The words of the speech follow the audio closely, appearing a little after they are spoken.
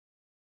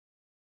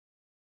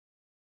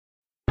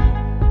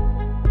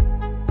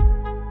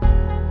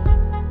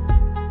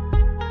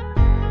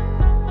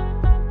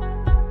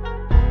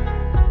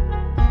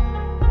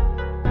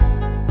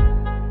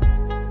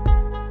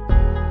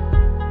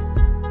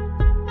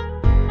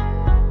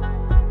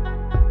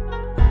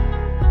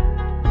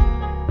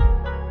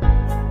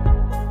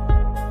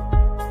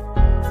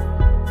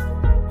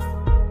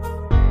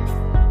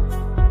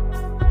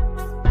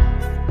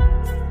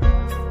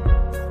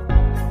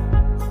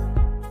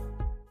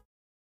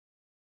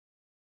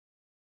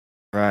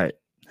Right.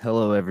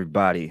 Hello,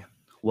 everybody.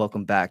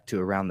 Welcome back to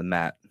Around the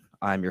Mat.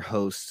 I'm your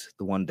host,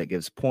 the one that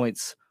gives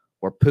points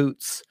or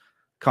poots,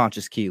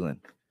 Conscious Keelan.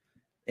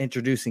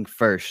 Introducing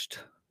first,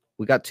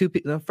 we got two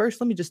people.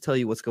 First, let me just tell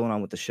you what's going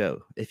on with the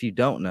show. If you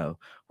don't know,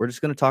 we're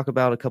just going to talk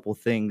about a couple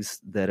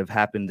things that have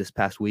happened this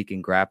past week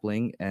in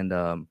grappling, and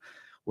I'm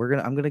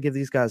gonna give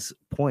these guys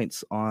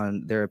points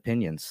on their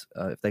opinions.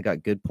 If they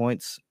got good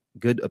points,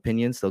 good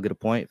opinions, they'll get a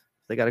point.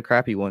 If they got a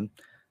crappy one,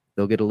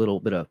 they'll get a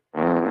little bit of.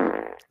 All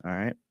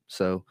right.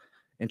 So,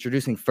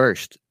 introducing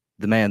first,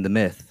 the man, the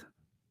myth,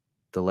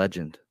 the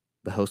legend,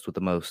 the host with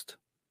the most,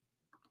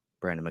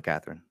 Brandon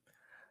McCatherine.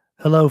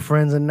 Hello,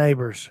 friends and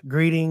neighbors.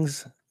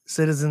 Greetings,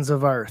 citizens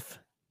of Earth.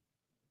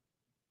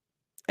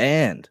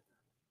 And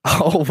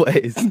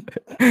always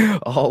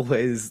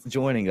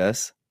joining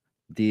us,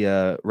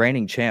 the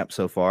reigning champ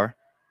so far,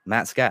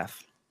 Matt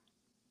Skaff.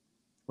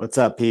 What's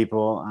up,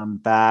 people? I'm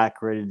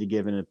back, ready to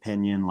give an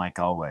opinion like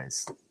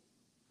always.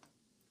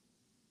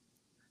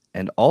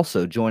 And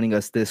also joining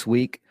us this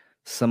week,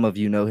 some of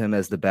you know him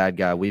as the bad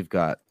guy. We've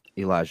got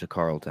Elijah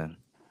Carlton.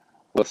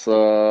 What's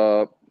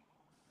up?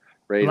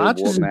 Ready to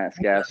whoop Matt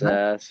Skaff's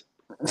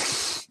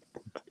ass.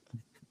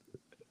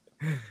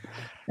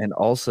 And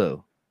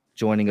also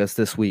joining us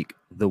this week,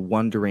 the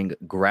wondering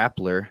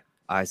grappler,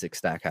 Isaac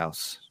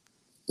Stackhouse.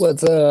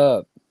 What's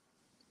up?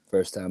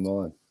 First time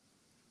on.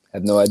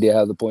 Have no idea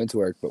how the points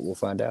work, but we'll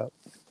find out.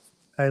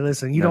 Hey,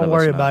 listen, you don't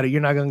worry about it. You're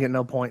not going to get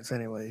no points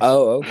anyways.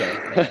 Oh,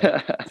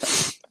 okay.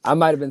 I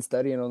might have been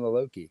studying on the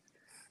low-key.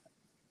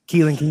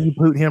 Keelan, can you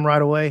boot him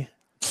right away?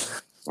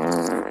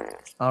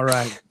 All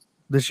right.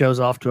 This show's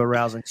off to a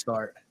rousing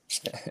start.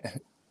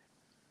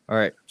 All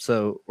right.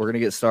 So we're going to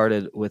get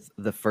started with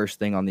the first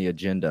thing on the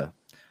agenda.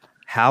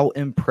 How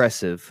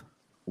impressive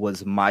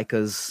was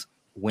Micah's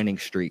winning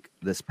streak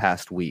this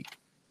past week?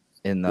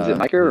 Is it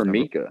Micah or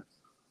Mika?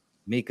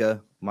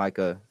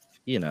 Micah,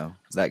 you know,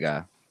 that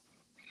guy.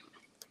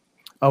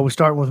 Oh, we're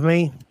starting with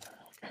me?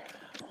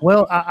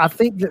 Well, I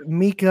think that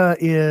Mika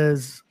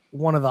is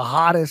one of the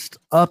hottest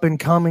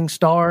up-and-coming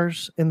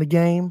stars in the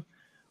game,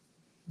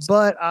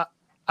 but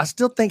I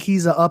still think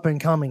he's an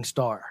up-and-coming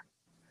star.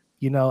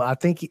 You know, I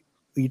think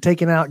you're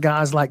taking out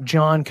guys like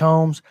John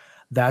Combs.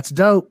 That's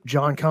dope.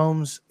 John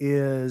Combs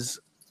is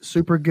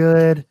super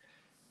good.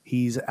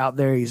 He's out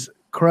there. He's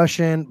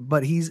crushing,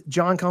 but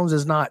John Combs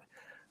is not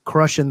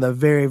crushing the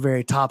very,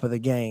 very top of the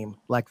game.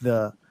 Like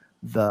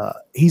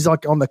he's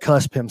like on the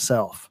cusp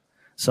himself.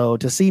 So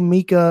to see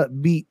Mika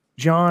beat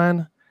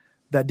John,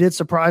 that did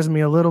surprise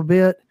me a little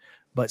bit,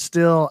 but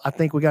still, I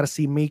think we got to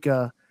see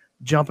Mika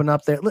jumping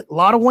up there. Look, a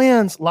lot of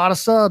wins, a lot of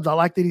subs. I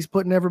like that he's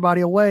putting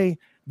everybody away.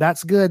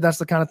 That's good. That's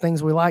the kind of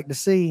things we like to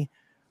see.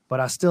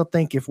 But I still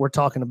think if we're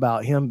talking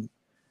about him,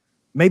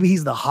 maybe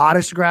he's the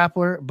hottest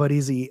grappler, but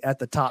is he at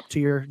the top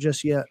tier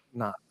just yet?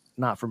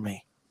 Not for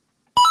me.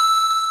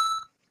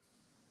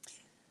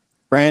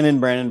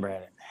 Brandon.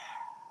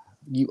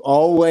 You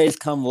always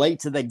come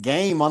late to the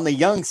game on the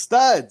young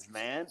studs,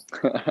 man.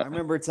 I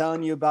remember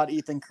telling you about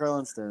Ethan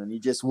Curlinston, and you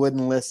just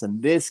wouldn't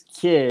listen. This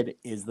kid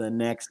is the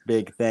next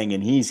big thing,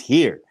 and he's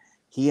here.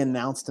 He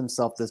announced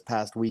himself this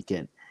past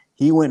weekend.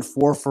 He went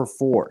 4 for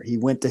 4. He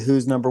went to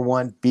Who's Number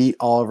 1, beat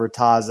Oliver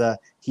Taza.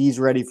 He's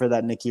ready for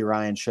that Nicky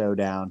Ryan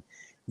showdown.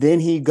 Then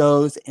he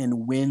goes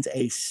and wins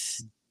a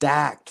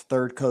stacked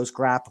Third Coast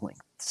grappling.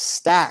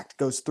 Stacked,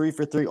 goes 3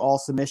 for 3, all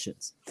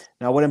submissions.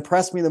 Now, what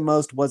impressed me the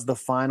most was the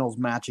finals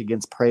match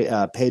against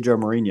Pedro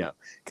Mourinho,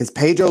 because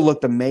Pedro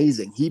looked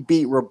amazing. He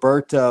beat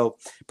Roberto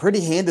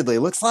pretty handedly. It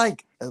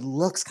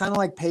looks kind of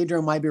like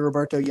Pedro might be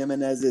Roberto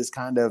Jimenez's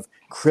kind of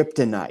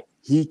kryptonite.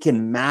 He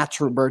can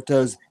match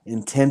Roberto's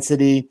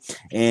intensity,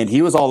 and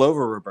he was all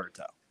over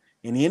Roberto.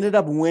 And he ended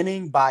up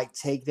winning by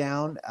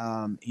takedown,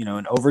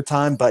 in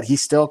overtime, but he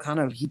still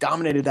he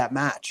dominated that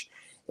match.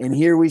 And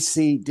here we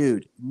see,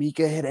 dude,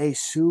 Mika hit a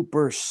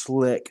super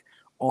slick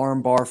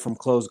arm bar from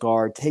close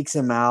guard, takes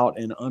him out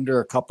in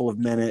under a couple of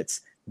minutes.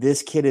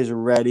 This kid is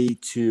ready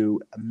to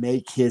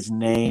make his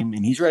name,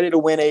 and he's ready to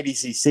win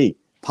ADCC.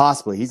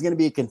 Possibly. He's going to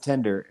be a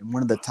contender and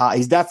one of the top.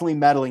 He's definitely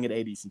medaling at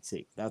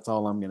ADCC. That's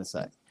all I'm going to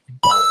say.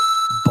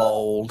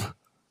 Bold.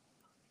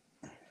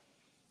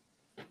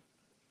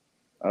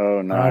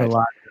 Oh, nice.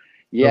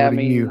 Yeah, I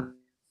mean,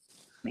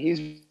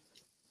 he's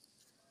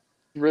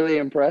really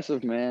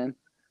impressive, man.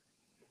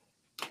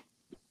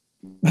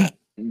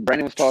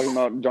 Brandon was talking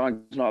about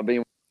John not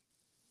being.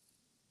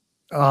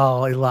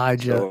 Oh,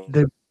 Elijah. So,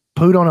 dude,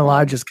 put on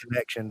Elijah's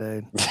connection,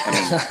 dude.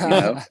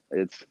 I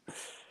mean,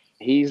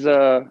 he's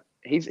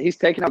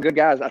taking out good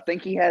guys. I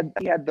think he had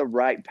the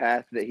right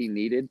path that he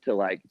needed to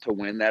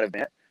win that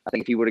event. I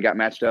think if he would have got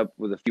matched up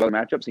with a few other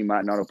matchups, he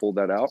might not have pulled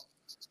that out.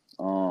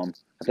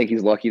 I think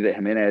he's lucky that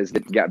Jimenez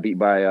got beat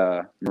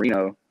by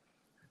Marino.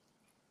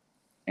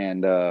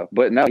 And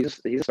but no, he's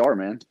a star,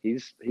 man.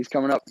 He's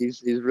coming up.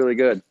 He's really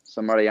good.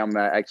 Somebody I'm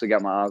actually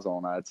got my eyes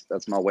on.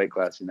 That's my weight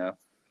class,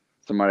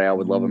 Somebody I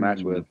would love a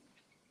match with.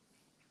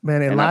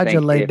 Man,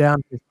 Elijah laid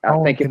down.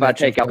 I think if I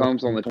take out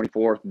Combs on the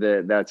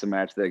 24th, that's a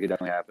match that could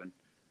definitely happen.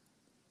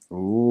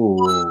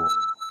 Ooh.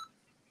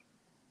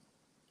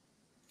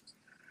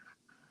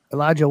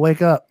 Elijah,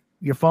 wake up.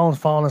 Your phone's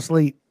falling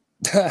asleep.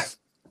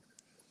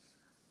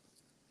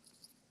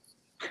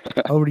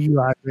 Over to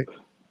you, Isaac.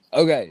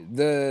 Okay.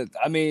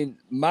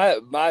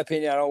 My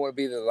opinion, I don't want to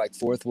be the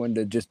fourth one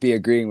to just be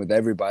agreeing with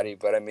everybody,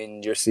 but I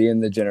mean, you're seeing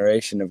the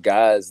generation of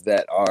guys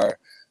that are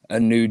a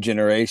new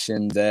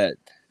generation that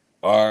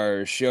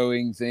are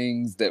showing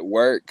things that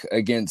work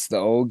against the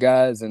old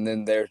guys, and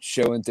then they're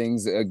showing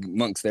things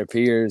amongst their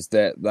peers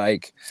that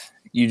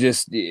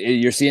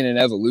you're seeing an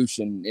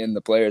evolution in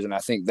the players, and I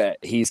think that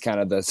he's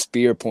kind of the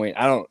spear point.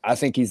 I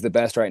think he's the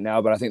best right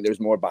now, but I think there's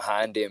more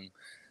behind him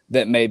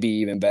that may be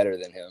even better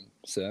than him.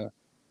 So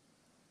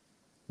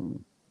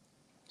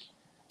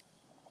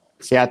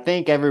see, I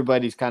think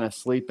everybody's kind of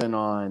sleeping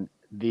on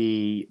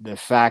the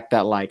fact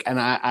that and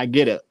I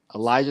get it.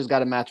 Elijah's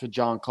got a match with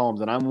John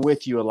Combs, and I'm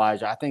with you,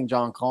 Elijah. I think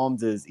John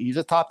Combs he's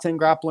a top 10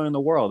 grappler in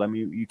the world. I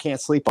mean, you can't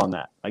sleep on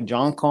that.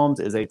 John Combs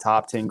is a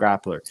top 10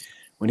 grappler.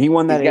 When he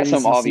won that, he's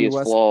got some ADCC obvious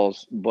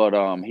flaws,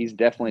 but he's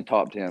definitely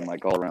top 10,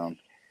 all around.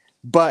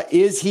 But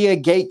is he a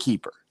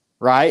gatekeeper?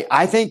 Right?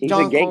 I think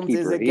John Combs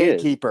is a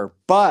gatekeeper,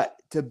 but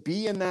to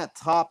be in that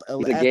top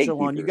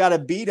echelon, you got to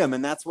beat him,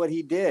 and that's what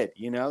he did.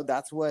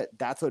 That's what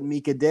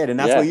Mika did, and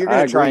that's what you're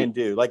going to try and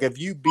do. If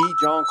you beat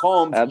John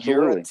Combs,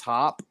 you're a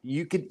top.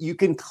 You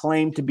can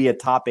claim to be a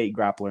top 8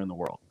 grappler in the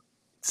world.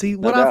 See,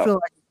 what I feel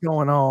like is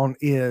going on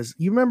is,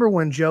 you remember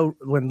when Lyoto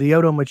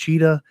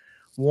Machida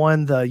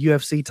won the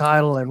UFC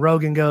title, and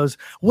Rogan goes,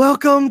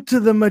 "Welcome to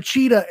the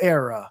Machida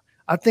era."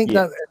 I think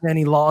that, and then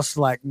he lost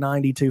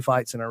 92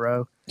 fights in a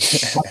row.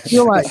 I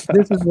feel like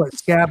this is what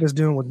Skaff is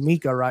doing with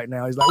Mika right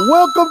now. He's like,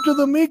 "Welcome to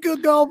the Mika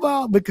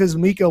Galval," because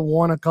Mika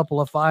won a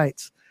couple of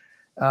fights.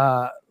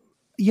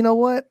 You know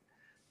what?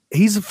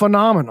 He's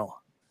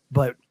phenomenal.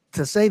 But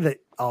to say that,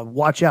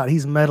 watch out,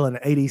 he's medaling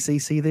at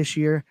ADCC this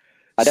year.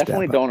 I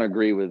definitely don't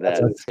agree with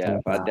that,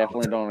 Skaff. I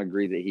definitely don't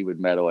agree that he would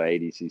medal at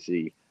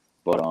ADCC.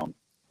 But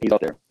he's up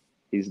there.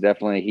 He's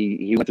definitely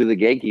he went through the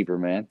gatekeeper,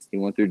 man. He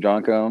went through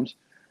John Combs,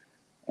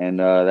 and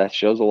that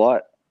shows a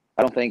lot.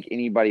 I don't think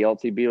anybody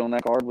else he beat on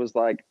that card was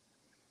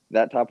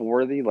that type of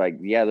worthy.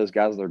 Those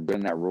guys are good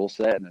in that rule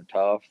set and they're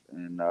tough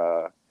and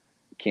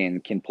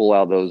can pull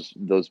out those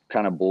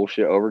kind of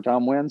bullshit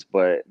overtime wins.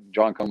 But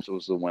John Combs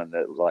was the one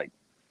that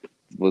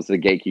was the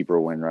gatekeeper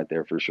win right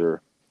there for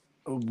sure.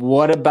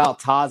 What about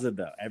Taza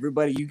though?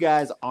 Everybody, you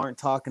guys aren't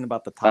talking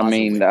about the Taza. I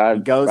mean,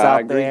 he goes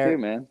out there, too,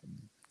 man.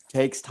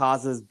 Takes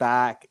Taza's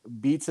back,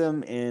 beats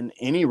him in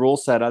any rule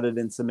set other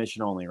than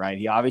submission only. Right?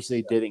 He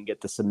obviously didn't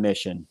get the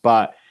submission,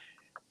 but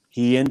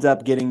he ends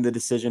up getting the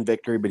decision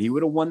victory, but he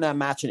would have won that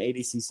match in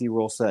ADCC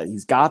rule set.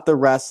 He's got the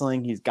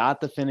wrestling. He's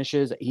got the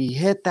finishes. He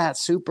hit that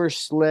super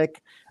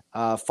slick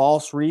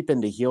false reap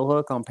into heel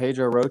hook on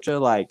Pedro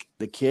Rocha.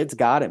 The kid's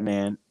got it,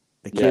 man.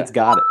 The kid's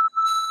got it.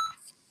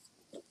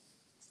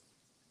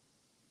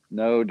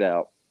 No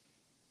doubt.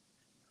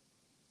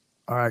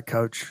 All right,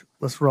 Coach.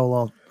 Let's roll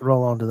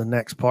on to the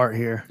next part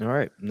here. All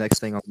right. Next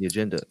thing on the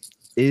agenda.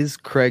 Is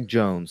Craig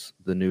Jones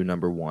the new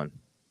number 1?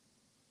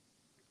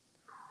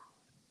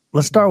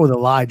 Let's start with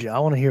Elijah. I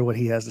want to hear what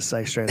he has to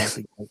say straight out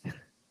the gate.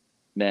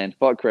 Man,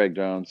 fuck Craig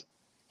Jones.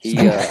 He,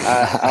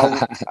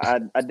 I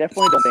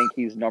definitely don't think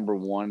he's number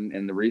 1,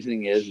 and the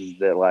reasoning is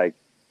that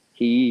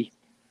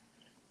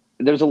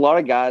there's a lot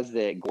of guys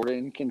that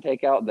Gordon can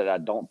take out that I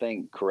don't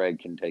think Craig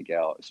can take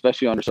out,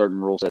 especially under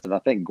certain rule sets. And I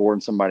think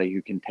Gordon's somebody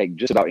who can take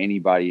just about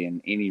anybody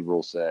in any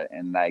rule set,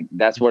 and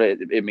that's what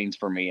it means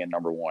for me in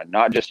number 1.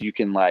 Not just you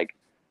can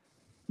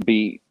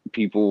beat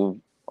people.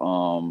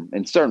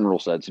 In certain rule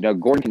sets,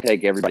 Gordon can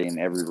take everybody in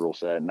every rule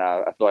set, and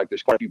I feel like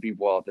there's quite a few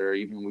people out there.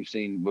 Even we've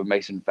seen with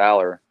Mason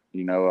Fowler,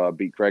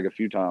 beat Craig a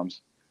few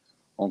times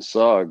on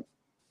SUG,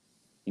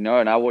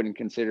 and I wouldn't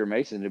consider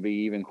Mason to be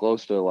even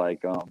close to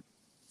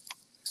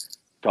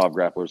top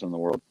grapplers in the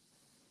world.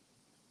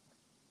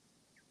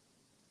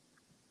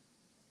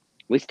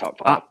 At least top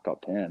 5,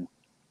 top 10.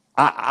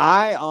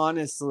 I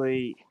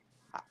honestly,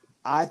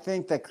 I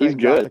think that Craig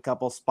dropped a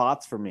couple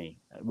spots for me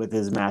with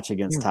his match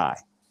against Ty.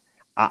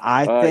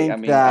 I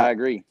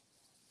agree.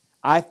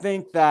 I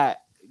think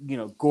that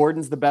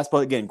Gordon's the best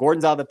player. Again,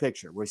 Gordon's out of the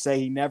picture. We say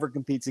he never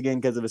competes again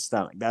because of his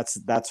stomach.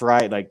 That's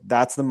right.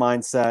 That's the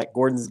mindset.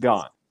 Gordon's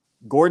gone.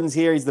 Gordon's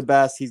here. He's the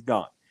best. He's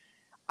gone.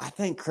 I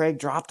think Craig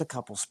dropped a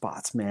couple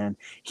spots, man.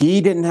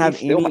 He didn't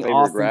have any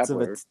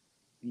offensive.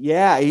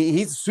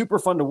 He's super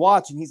fun to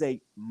watch, and he's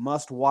a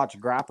must-watch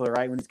grappler.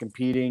 Right when he's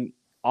competing,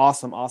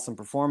 awesome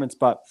performance.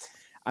 But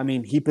I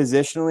mean, he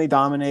positionally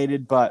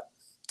dominated, but.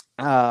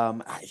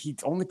 He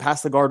only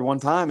passed the guard one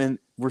time, and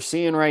we're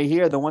seeing right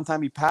here the one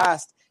time he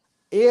passed.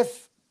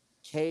 If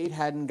Cade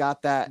hadn't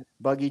got that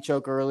buggy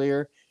choke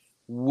earlier,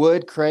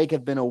 would Craig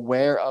have been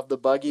aware of the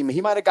buggy? I mean,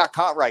 he might have got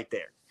caught right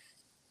there.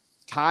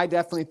 Ty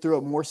definitely threw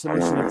up more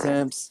submission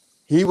attempts.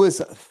 He was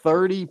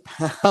 30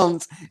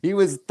 pounds. He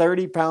was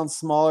 30 pounds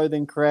smaller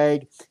than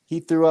Craig. He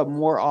threw up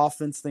more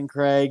offense than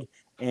Craig.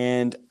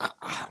 And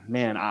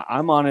man,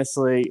 I'm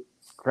honestly,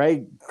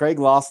 Craig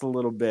lost a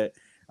little bit.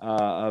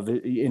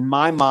 In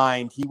my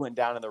mind, he went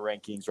down in the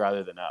rankings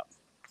rather than up.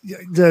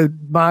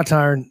 Dude, my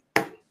turn.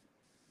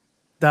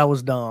 That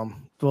was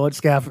dumb. Well,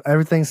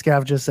 everything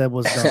Skaff just said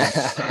was done.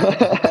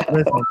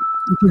 Listen.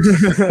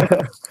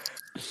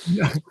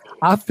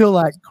 I feel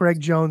like Craig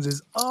Jones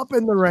is up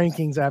in the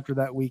rankings after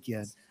that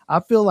weekend. I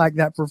feel like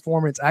that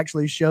performance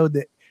actually showed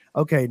that,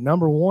 okay,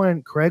 number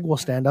one, Craig will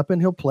stand up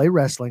and he'll play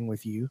wrestling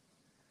with you.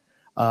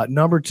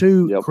 Number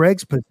two,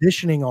 Craig's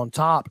positioning on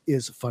top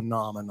is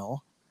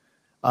phenomenal.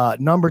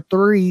 Number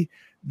three,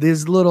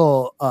 these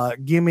little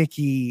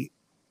gimmicky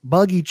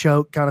buggy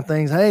choke kind of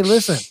things. Hey,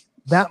 listen,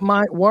 that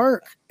might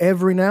work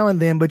every now and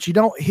then, but you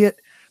don't hit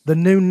the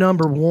new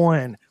number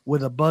one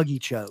with a buggy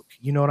choke.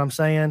 You know what I'm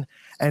saying?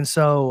 And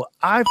so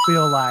I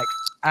feel like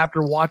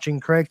after watching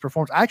Craig's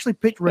performance, I actually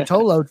picked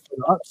Rotolo for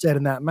the upset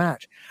in that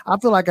match. I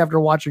feel like after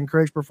watching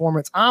Craig's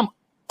performance, I'm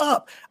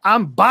up.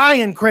 I'm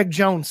buying Craig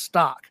Jones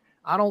stock.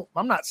 I'm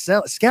not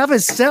selling. Skaff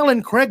is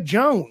selling Craig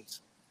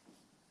Jones.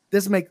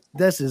 This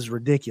is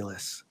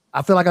ridiculous.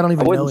 I feel like I don't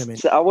even know him.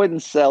 I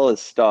wouldn't sell his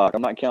stock.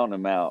 I'm not counting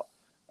him out.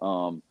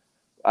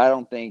 I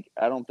don't think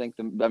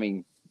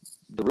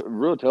the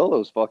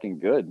Ruotolo's fucking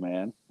good,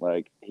 man.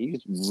 Like,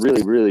 he's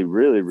really, really,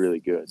 really, really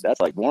good. That's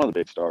like one of the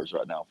big stars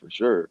right now for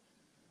sure.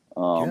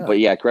 But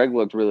yeah, Craig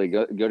looked really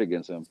good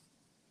against him.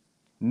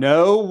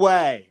 No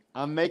way.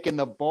 I'm making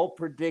the bold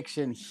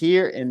prediction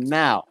here and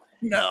now.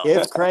 No.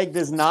 If Craig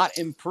does not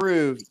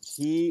improve,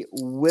 he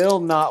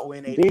will not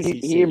win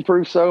ADCC. He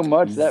improved so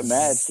much that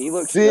match. He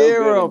looks so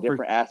good in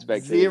different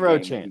aspects. Zero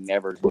of the game chance.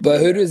 Never.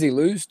 But who does he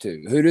lose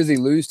to? Who does he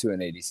lose to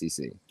in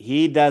ADCC?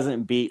 He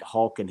doesn't beat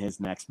Hulk in his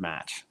next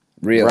match.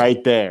 Really?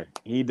 Right there.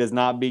 He does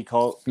not beat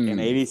Hulk in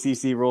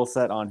ADCC rule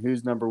set on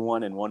who's number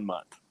one in 1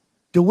 month.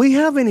 Do we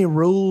have any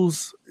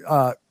rules?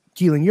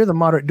 Keelan, you're the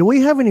moderator. Do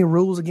we have any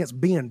rules against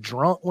being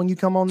drunk when you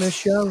come on this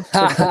show?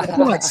 I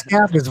feel like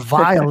Skaff is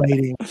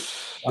violating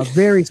a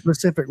very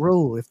specific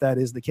rule if that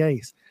is the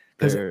case.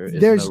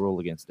 There's no rule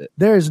against it.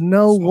 There's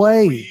no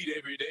way.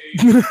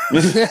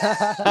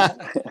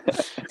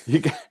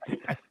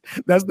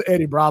 That's the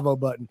Eddie Bravo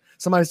button.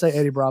 Somebody say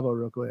Eddie Bravo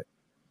real quick.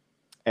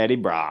 Eddie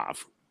Bravo.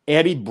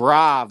 Eddie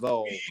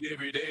Bravo.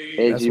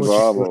 Eddie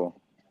Bravo.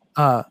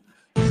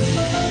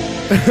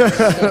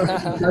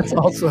 That's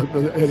also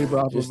the Eddie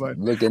Bravo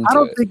button. I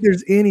don't think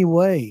there's any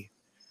way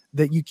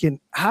that you can.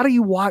 How do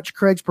you watch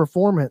Craig's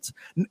performance?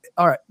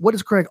 All right, what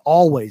does Craig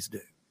always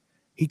do?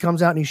 He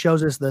comes out and he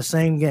shows us the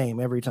same game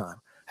every time.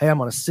 Hey, I'm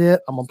going to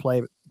sit. I'm going to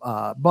play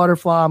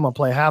butterfly. I'm going to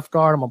play half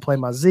guard. I'm going to play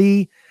my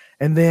Z.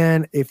 And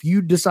then if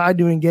you decide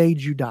to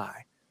engage, you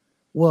die.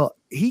 Well,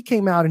 he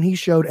came out and he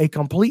showed a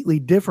completely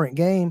different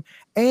game,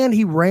 and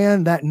he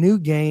ran that new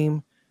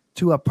game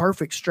to a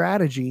perfect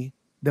strategy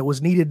that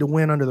was needed to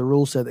win under the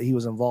rule set that he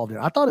was involved in.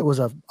 I thought it was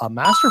a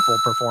masterful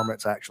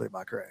performance, actually,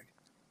 by Craig.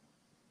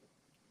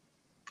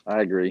 I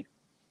agree.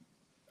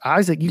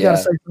 Isaac, you got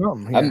to say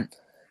something here.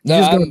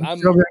 That's what I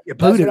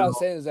was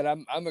saying is that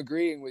I'm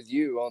agreeing with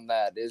you on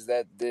that. Is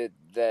that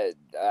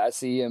I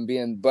see him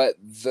being, but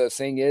the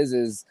thing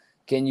is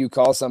can you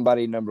call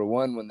somebody number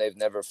one when they've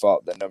never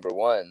fought the number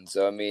one?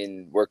 So I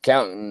mean, we're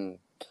counting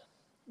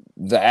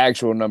the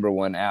actual number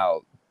one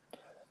out,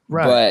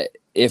 right? But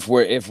if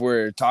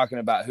we're talking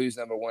about who's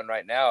number one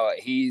right now,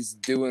 he's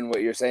doing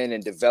what you're saying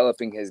and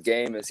developing his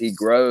game as he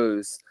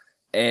grows.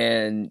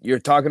 And you're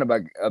talking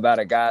about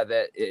a guy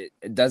that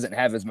it doesn't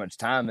have as much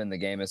time in the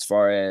game as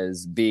far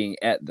as being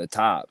at the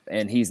top,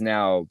 and he's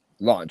now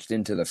launched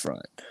into the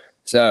front.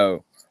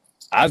 So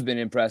I've been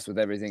impressed with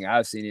everything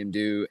I've seen him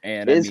do.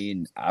 And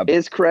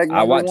is Craig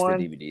number I watched one?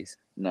 the DVDs.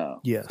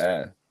 No. Yes.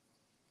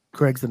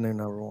 Craig's the new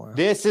number one.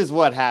 This is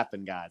what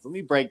happened, guys. Let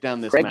me break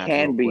down this. Craig match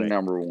can be quick.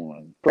 number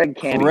one. Craig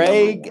can be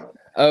number one.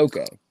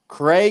 Okay.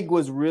 Craig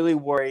was really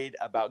worried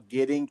about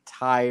getting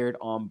tired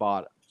on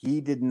bottom.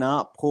 He did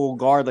not pull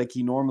guard like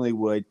he normally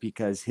would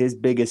because his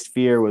biggest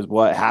fear was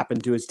what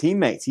happened to his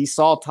teammates. He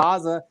saw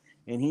Taza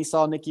and he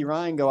saw Nicky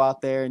Ryan go out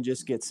there and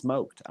just get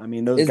smoked. I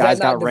mean, those guys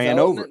got ran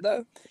over.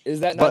 Though? Is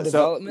that not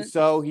development?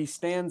 So he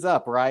stands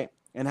up, right,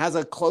 and has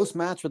a close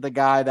match with a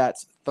guy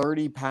that's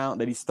 30 pounds,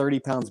 that he's 30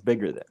 pounds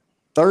bigger than.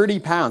 30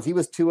 pounds. He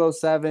was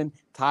 207.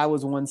 Ty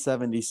was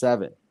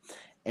 177.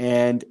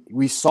 And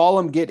we saw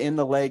him get in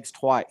the legs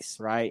twice,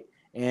 right?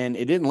 And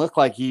it didn't look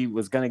like he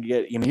was going to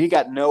get, he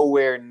got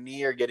nowhere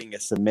near getting a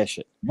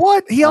submission.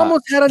 What? He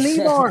almost had a knee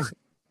bar.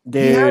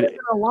 Dude. He had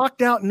a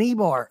locked out knee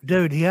bar.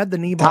 Dude, he had the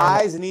knee bar.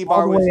 Ty's knee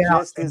bar was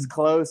just as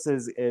close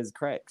as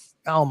Craig's.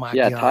 Oh, my God.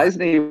 Yeah, Ty's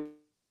knee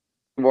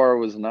bar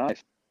was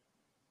nice.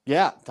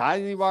 Yeah,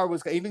 Ty's knee bar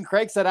was, even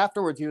Craig said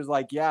afterwards, he was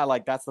like, yeah,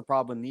 like that's the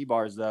problem with knee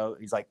bars, though.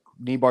 He's like,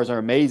 knee bars are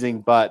amazing,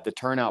 but the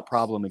turnout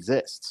problem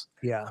exists.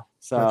 Yeah.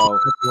 So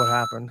that's what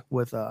happened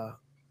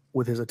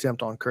with his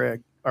attempt on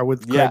Craig. Or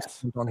with Craig's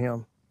attempt on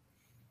him.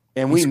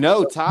 And we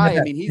know Ty,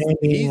 I mean,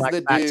 he's like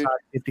the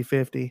dude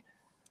 50-50.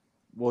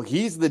 Well,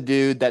 he's the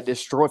dude that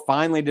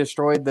finally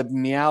destroyed the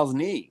Meow's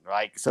knee.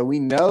 Like, so we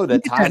know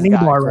that Ty's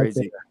got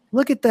crazy. Right.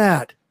 Look at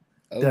that.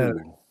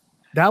 Oh.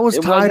 That was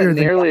it tighter wasn't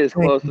than nearly as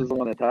close as the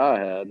one that Ty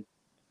had.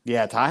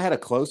 Yeah, Ty had a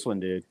close one,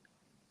 dude.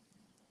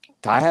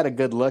 Ty had a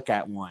good look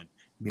at one.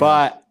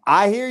 But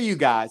I hear you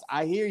guys.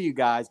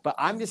 But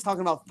I'm just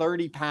talking about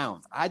 30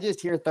 pounds. I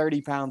just hear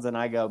 30 pounds and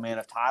I go,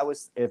 man,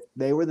 if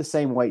they were the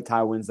same weight,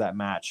 Ty wins that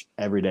match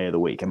every day of the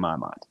week in my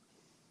mind.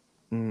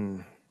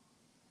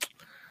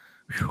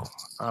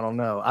 I don't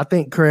know. I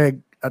think,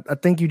 Craig, I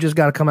think you just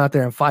got to come out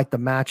there and fight the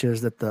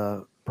matches that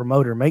the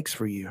promoter makes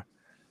for you.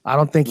 I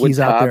don't think he's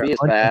out there. Would Ty be as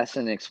fast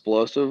and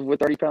explosive with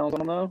 30 pounds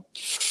on him, though?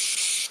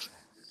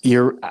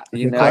 You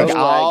know,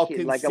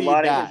 like a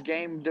lot of his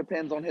game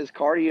depends on his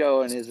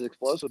cardio and his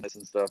explosiveness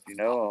and stuff. You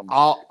know,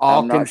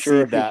 I'm not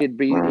sure if he could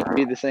be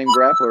the same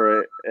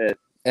grappler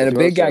and a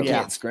big guy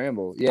can't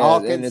scramble. Yeah,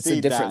 and it's a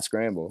different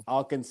scramble.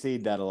 I'll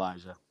concede that,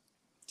 Elijah.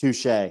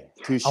 Touche. I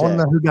want to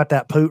know who got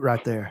that poot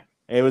right there.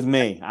 It was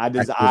me. I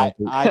concede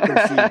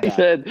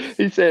that.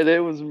 He said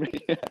it was me.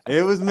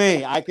 It was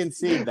me. I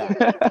concede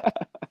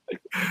that.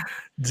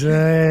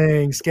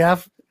 Dang,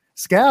 Skaff,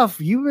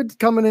 you've been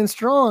coming in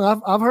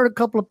strong. I've heard a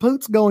couple of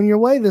poots going your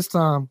way this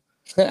time.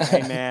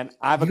 Hey man,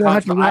 I've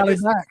have to rally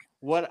back.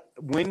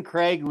 When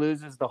Craig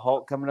loses the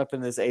Hulk coming up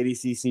in this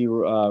ADCC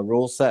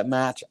rule set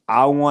match,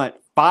 I want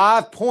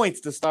 5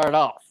 points to start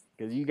off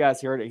because you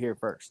guys heard it here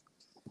first.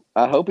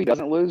 I hope he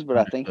doesn't lose, but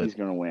I think he's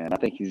going to win. I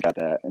think he's got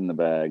that in the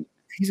bag.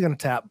 He's going to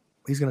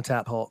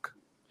tap Hulk.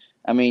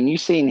 I mean, you've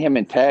seen him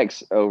and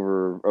Tex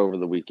over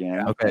the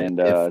weekend,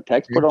 and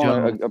Tex put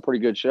on a pretty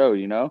good show.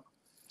 You know.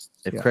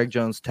 If Craig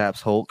Jones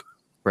taps Hulk,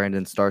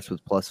 Brandon starts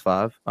with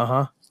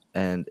 +5.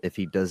 And if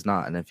he does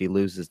not, and if he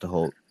loses to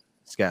Hulk,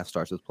 Skaff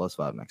starts with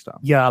 +5 next time.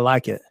 Yeah, I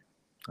like it.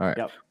 All right.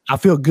 Yep. I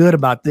feel good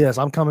about this.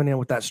 I'm coming in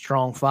with that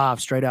strong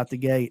 5 straight out the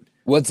gate.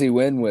 What's he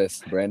win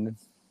with, Brandon?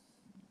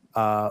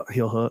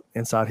 Heel hook,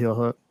 inside heel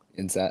hook.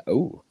 Inside.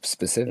 Oh,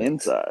 specific.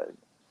 Inside.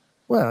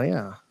 Well,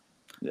 yeah.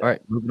 All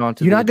right, moving on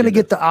to You're not going to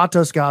get the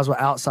Atos guys with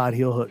outside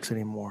heel hooks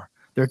anymore.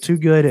 They're too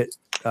good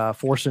at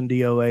forcing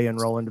DOA and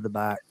rolling to the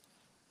back.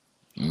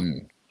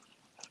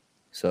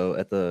 So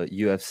at the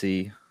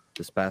UFC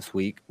this past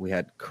week, we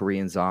had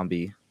Korean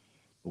Zombie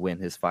win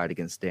his fight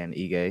against Dan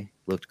Ige.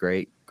 Looked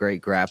great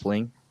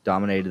grappling,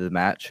 dominated the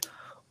match.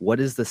 What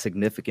is the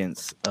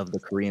significance of the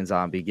Korean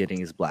Zombie getting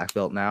his black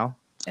belt now?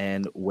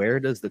 And where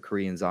does the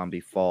Korean Zombie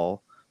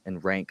fall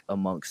and rank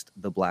amongst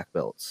the black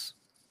belts?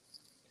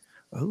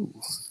 Oh,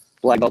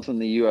 black belts in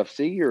the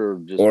UFC or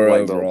just or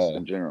black overall? belts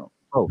in general?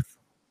 Both.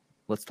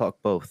 Let's talk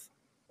both.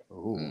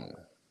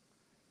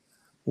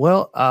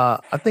 Well,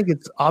 I think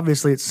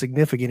it's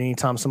significant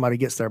anytime somebody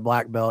gets their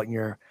black belt and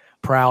you're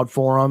proud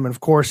for him. And of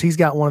course, he's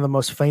got one of the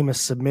most famous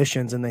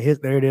submissions in the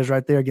hit. There it is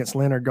right there against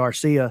Leonard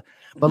Garcia.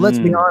 But let's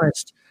be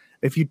honest,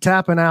 if you're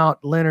tapping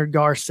out Leonard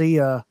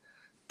Garcia,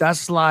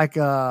 that's like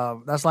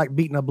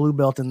beating a blue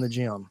belt in the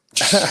gym.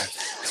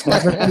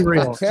 Let's be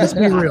real. Let's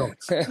be real.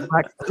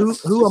 Like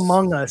who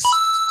among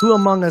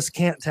us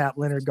can't tap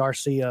Leonard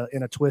Garcia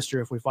in a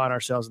twister if we find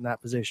ourselves in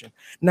that position?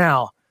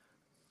 Now,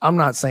 I'm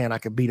not saying I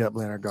could beat up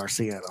Leonard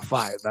Garcia in a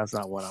fight. That's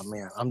not what I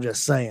meant. I'm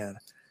just saying,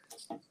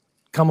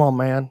 come on,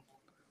 man.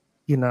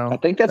 You know, I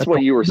think that's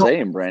what you were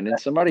saying, Brandon.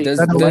 Somebody does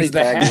tagged the Leonard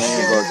hat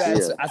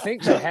Garcia. I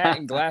think the hat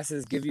and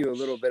glasses give you a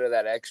little bit of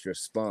that extra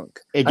spunk.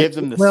 It gives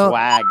them the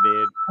swag,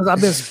 dude. I've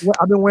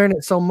been wearing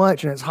it so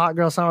much, and it's hot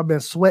girl summer. I've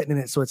been sweating in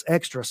it, so it's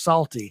extra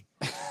salty.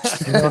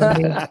 You know what I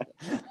mean?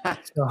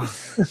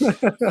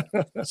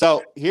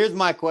 So here's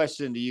my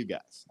question to you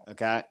guys.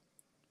 Okay,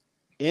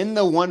 in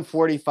the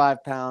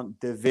 145-pound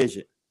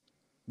division,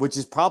 which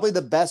is probably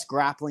the best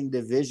grappling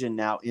division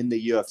now in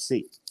the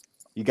UFC.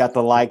 You got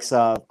the likes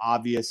of,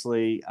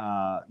 obviously,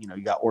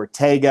 you got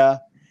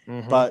Ortega,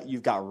 but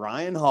you've got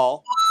Ryan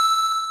Hall.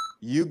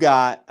 You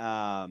got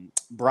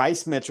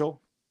Bryce Mitchell.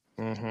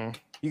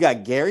 You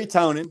got Gary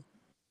Tonin,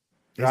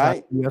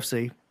 right?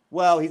 UFC.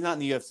 Well, he's not in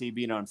the UFC, but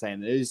you know what I'm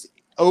saying. It is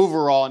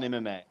overall in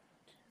MMA.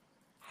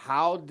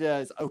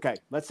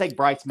 Let's take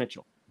Bryce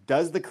Mitchell.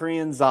 Does the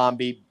Korean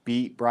Zombie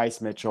beat Bryce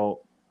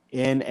Mitchell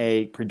in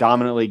a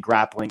predominantly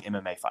grappling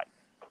MMA fight?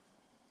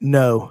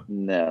 No.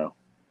 No,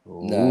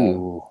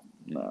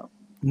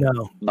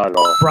 not at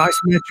all. Bryce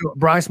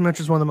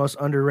Mitchell is one of the most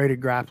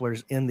underrated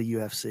grapplers in the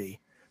UFC.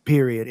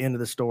 Period. End of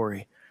the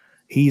story.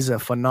 He's a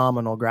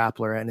phenomenal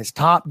grappler, and his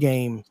top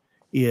game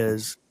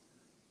is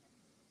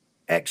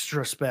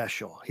extra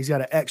special. He's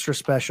got an extra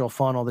special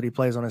funnel that he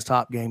plays on his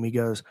top game. He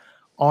goes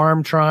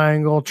arm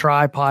triangle,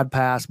 tripod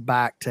pass,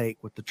 back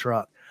take with the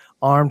truck.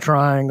 Arm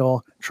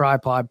triangle,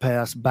 tripod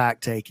pass, back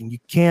take. And you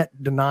can't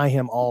deny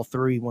him all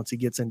three once he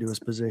gets into his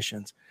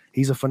positions.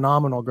 He's a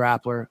phenomenal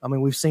grappler. I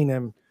mean, we've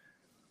seen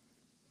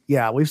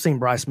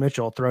Bryce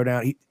Mitchell throw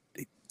down.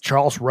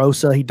 Charles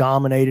Rosa, he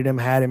dominated him,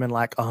 had him in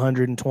like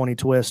 120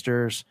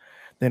 twisters.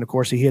 Then, of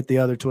course, he hit the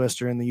other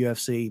twister in the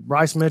UFC.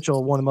 Bryce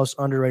Mitchell, one of the most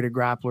underrated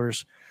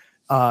grapplers.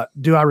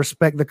 Do I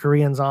respect the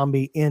Korean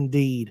Zombie?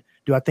 Indeed.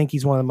 Do I think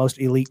he's one of the most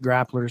elite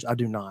grapplers? I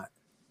do not.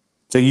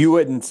 So you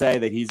wouldn't say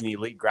that he's an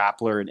elite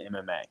grappler in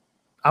MMA?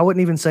 I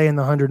wouldn't even say in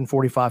the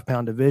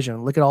 145-pound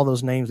division. Look at all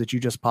those names that you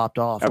just popped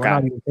off. Okay. We're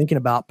not even thinking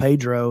about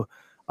Pedro.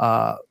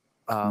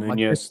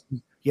 Munoz.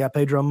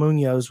 Pedro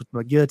Munoz with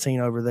the guillotine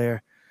over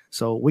there.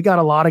 So we got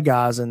a lot of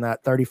guys in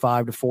that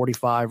 35 to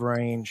 45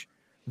 range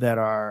that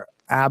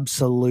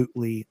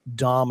absolutely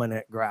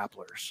dominant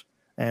grapplers.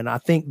 And I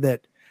think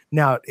that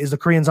now, is the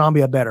Korean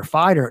Zombie a better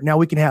fighter? Now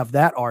we can have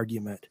that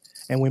argument,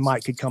 and we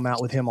could come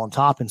out with him on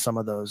top in some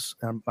of those,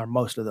 or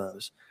most of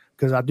those,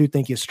 because I do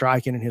think his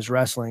striking and his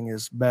wrestling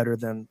is better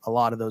than a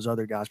lot of those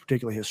other guys,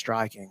 particularly his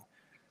striking.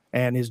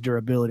 And his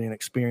durability and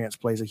experience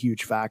plays a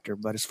huge factor.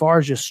 But as far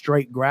as just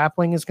straight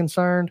grappling is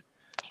concerned,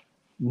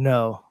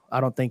 no, I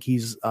don't think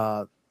he's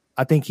I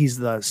think he's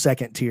the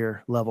second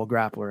tier level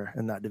grappler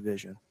in that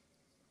division.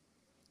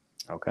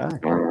 Okay.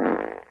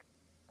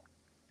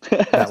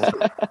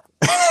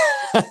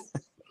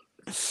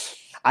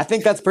 I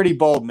think that's pretty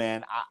bold,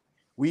 man.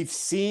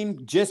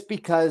 Just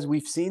because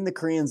we've seen the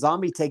Korean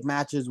Zombie take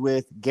matches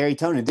with Gary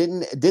Tonin.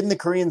 Didn't the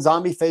Korean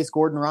Zombie face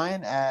Gordon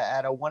Ryan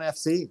at a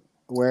 1FC?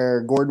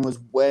 Where Gordon was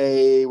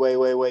way, way,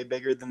 way, way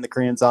bigger than the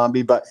Korean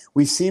Zombie. But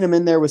we've seen him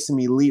in there with some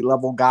elite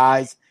level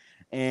guys,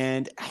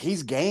 and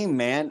he's game,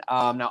 man.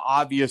 Now,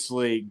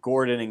 obviously,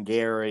 Gordon and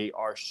Gary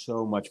are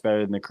so much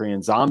better than the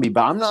Korean Zombie,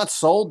 but I'm not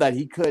sold that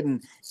he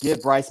couldn't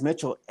give Bryce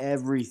Mitchell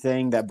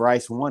everything that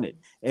Bryce wanted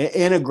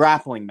in a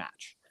grappling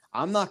match.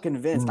 I'm not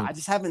convinced. I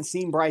just haven't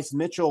seen Bryce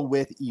Mitchell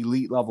with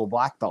elite level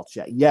black belts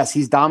yet. Yes,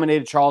 he's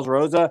dominated Charles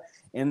Rosa,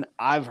 and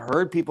I've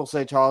heard people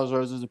say Charles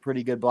Rosa is a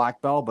pretty good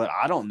black belt, but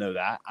I don't know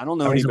that. I don't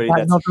know anybody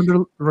that's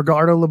under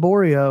Ricardo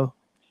Laborio.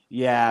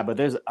 Yeah, but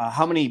there's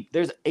how many?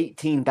 There's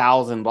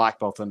 18,000 black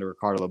belts under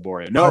Ricardo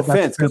Laborio. No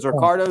offense, because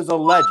Ricardo's a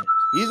legend.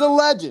 He's a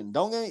legend.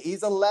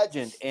 He's a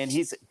legend, and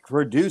he's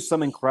produced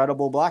some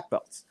incredible black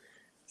belts.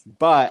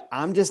 But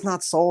I'm just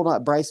not sold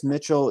on Bryce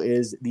Mitchell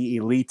is the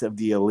elite of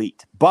the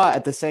elite. But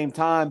at the same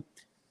time,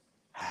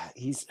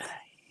 he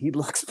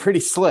looks pretty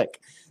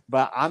slick.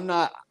 But I'm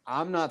not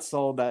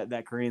sold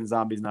that Korean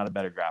Zombie's not a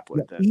better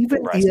grappler than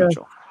Bryce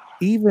Mitchell.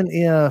 Even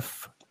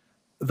if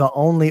the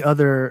only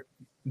other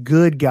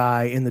good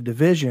guy in the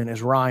division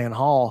is Ryan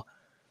Hall,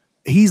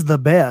 he's the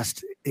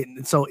best.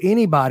 So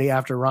anybody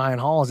after Ryan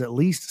Hall is at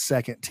least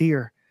second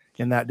tier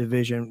in that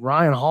division.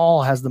 Ryan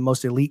Hall has the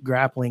most elite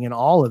grappling in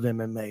all of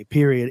MMA,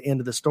 period. End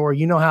of the story.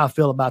 You know how I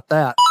feel about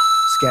that,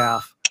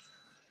 Skaff.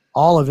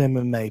 All of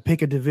MMA,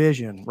 pick a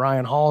division.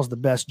 Ryan Hall's the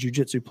best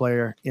jiu-jitsu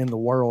player in the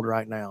world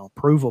right now.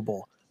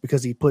 Provable,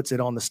 because he puts it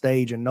on the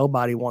stage and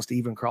nobody wants to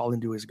even crawl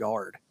into his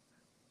guard.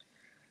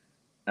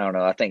 I don't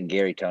know. I think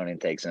Gary Tonin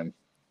takes him.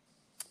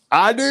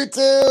 I do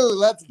too.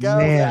 Let's go,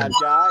 Man, that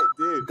guy.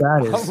 Dude,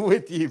 I'm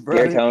with you, bro.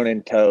 Gary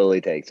Tonin totally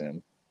takes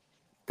him.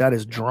 That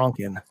is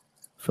drunken. I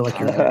feel like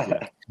you're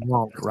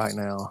drunk right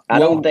now. I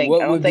don't think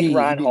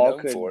Ryan Hall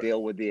could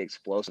deal with the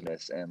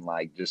explosiveness and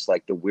just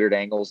the weird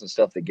angles and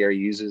stuff that Gary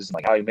uses,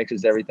 and how he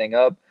mixes everything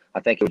up. I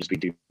think it would just be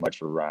too much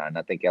for Ryan.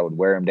 I think that would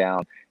wear him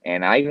down,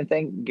 and I even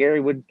think Gary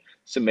would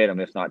submit him,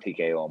 if not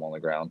TKO him on the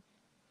ground.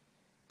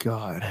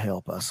 God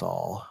help us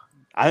all.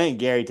 I think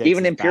Gary takes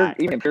even in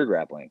pure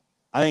grappling.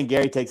 I think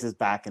Gary takes his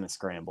back in a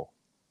scramble.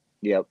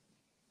 Yep.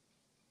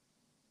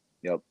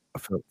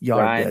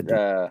 Ryan,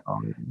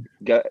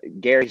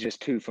 Gary's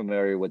just too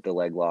familiar with the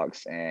leg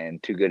locks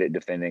and too good at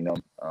defending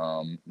them.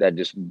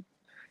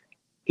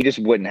 He just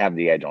wouldn't have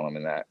the edge on him,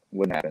 and that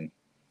wouldn't happen.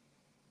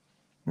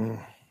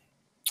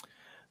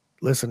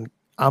 Listen,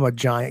 I'm a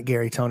giant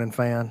Gary Tonin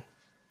fan.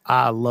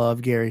 I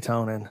love Gary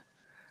Tonin.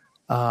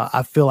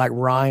 I feel like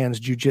Ryan's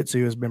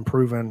jiu-jitsu has been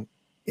proven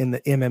in the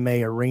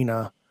MMA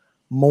arena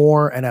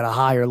more and at a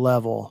higher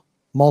level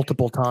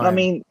multiple times. I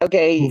mean,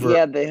 okay,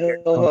 yeah, the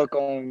heel hook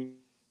on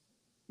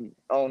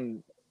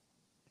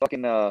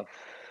fucking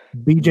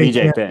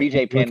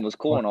BJ Penn was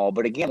cool and all,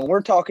 but again, when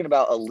we're talking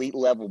about elite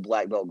level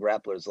black belt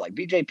grapplers,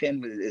 BJ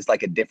Penn is a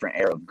different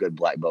era of good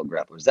black belt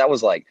grapplers. That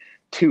was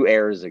 2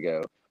 eras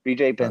ago.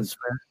 BJ Penn,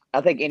 I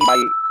think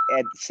anybody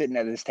sitting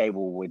at this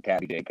table would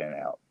tap BJ Penn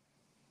out.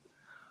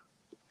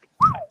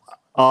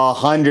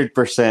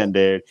 100%,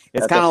 dude.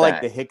 It's kind of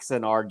like the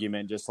Hickson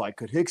argument, just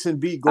could Hickson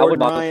beat Gordon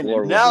Ryan?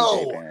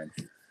 No.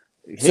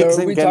 So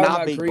are we talking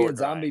about Korean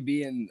Zombie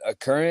being a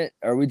current?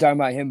 Are we talking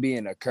about him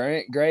being a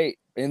current great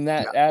in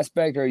that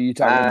aspect, or are you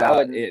talking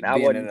about it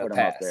being in the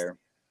past? There.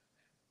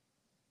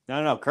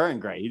 No, current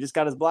great. He just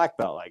got his black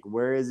belt.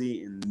 Where is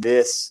he in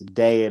this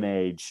day and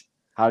age?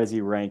 How does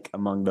he rank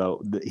among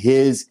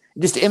his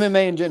just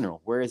MMA in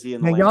general? Where is he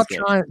in the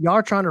landscape? Y'all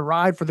are trying to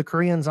ride for the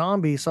Korean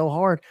Zombie so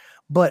hard,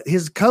 but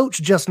his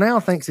coach just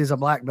now thinks he's a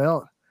black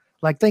belt.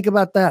 Think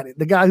about that.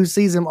 The guy who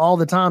sees him all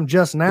the time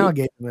just now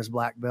gave him his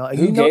black belt.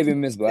 Who gave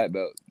him his black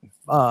belt?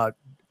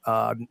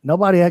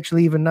 Nobody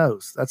actually even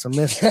knows. That's a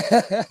mystery.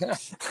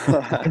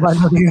 Anybody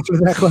know the answer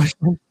to that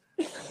question?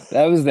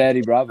 That was the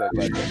Eddie Bravo.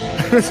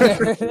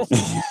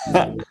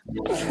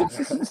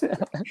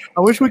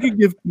 I wish we could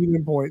give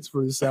Keenan points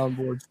for his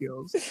soundboard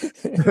skills.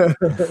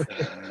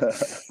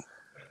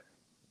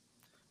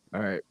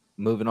 All right,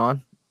 moving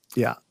on.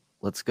 Yeah.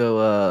 Let's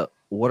go.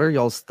 What are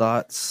y'all's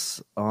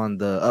thoughts on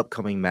the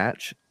upcoming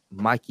match,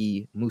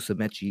 Mikey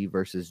Musumeci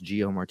versus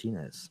Gio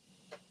Martinez?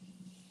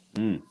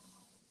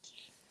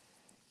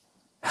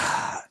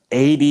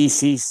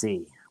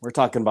 ADCC. We're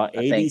talking about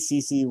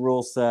ADCC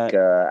rule set.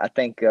 I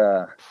think.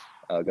 Go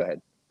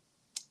ahead.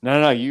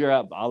 No, you're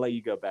up. I'll let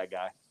you go, bad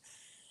guy.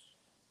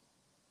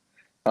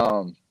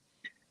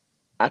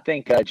 I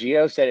think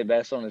Gio said it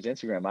best on his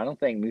Instagram. I don't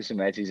think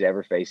Musumeci's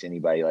ever faced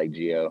anybody like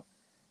Gio,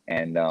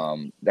 and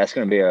that's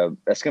gonna be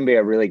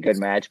a really good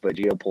match. But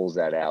Gio pulls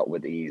that out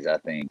with ease, I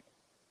think.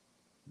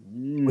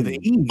 With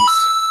ease.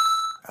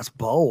 That's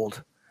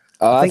bold.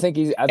 I think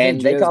he's. I think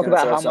And they Gio's talk gonna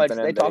about throw how much something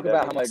they in talk that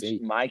about he how doesn't much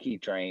see. Mikey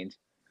trains,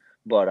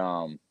 but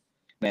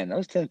man,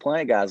 those 10th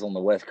Planet guys on the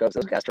West Coast,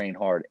 those guys train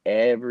hard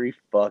every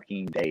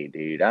fucking day,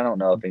 dude. I don't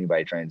know if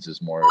anybody trains as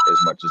much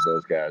as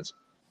those guys.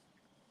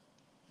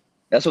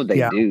 That's what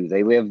they do.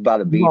 They live by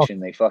the beach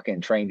and they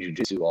fucking train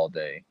jiu-jitsu all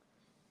day.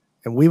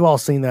 And we've all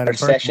seen that. Their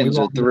sessions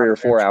are 3 or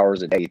 4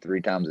 hours a day, 3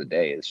 times a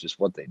day. It's just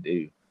what they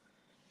do.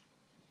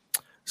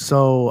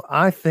 So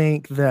I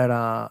think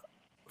that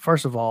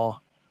first of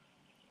all,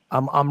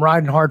 I'm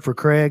riding hard for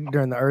Craig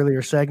during the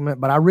earlier segment,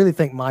 but I really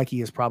think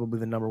Mikey is probably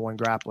the number 1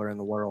 grappler in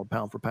the world,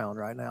 pound for pound,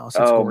 right now.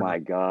 Oh my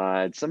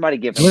God! Somebody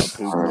give him a poop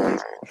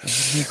noise.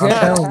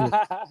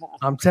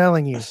 I'm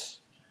telling you.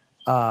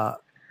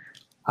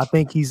 I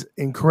think he's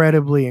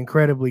incredibly,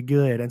 incredibly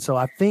good. And so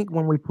I think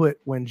when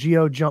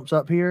Gio jumps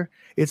up here,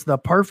 it's the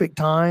perfect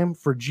time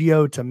for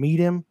Gio to meet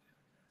him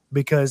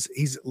because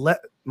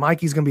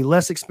Mikey's going to be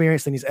less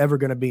experienced than he's ever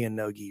going to be in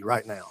no-gi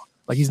right now.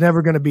 Like he's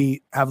never going to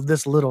have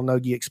this little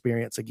no-gi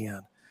experience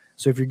again.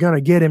 So if you're going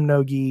to get him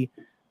no-gi,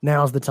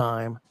 now's the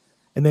time.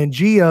 And then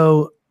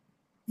Gio,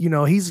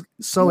 he's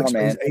so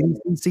experienced.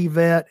 ADCC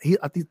vet.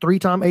 I think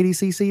 3-time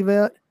ADCC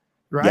vet,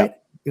 right?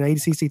 Yep.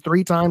 ADCC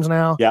 3 times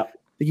now. Yeah.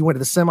 I think he went to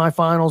the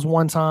semifinals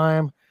 1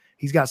 time.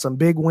 He's got some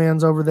big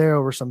wins over there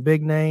over some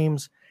big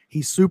names.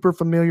 He's super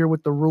familiar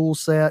with the rule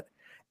set.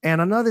 And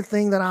another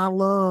thing that I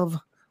love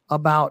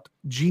about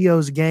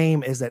Gio's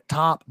game is that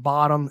top,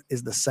 bottom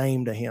is the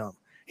same to him.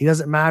 He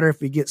doesn't matter if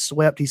he gets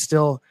swept. He's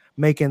still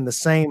making the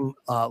same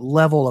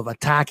level of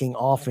attacking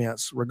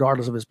offense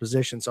regardless of his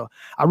position. So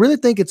I really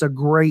think it's a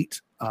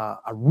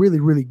really,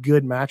 really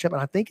good matchup.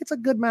 And I think it's a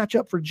good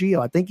matchup for Gio.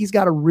 I think he's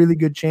got a really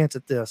good chance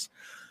at this.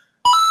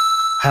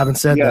 Having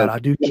said that, I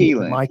do think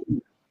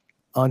Mikey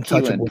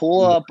untouchable.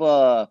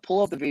 Keelan,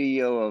 pull up the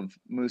video of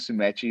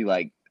Musumeci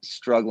like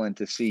struggling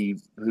to see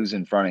who's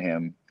in front of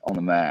him on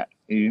the mat.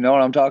 You know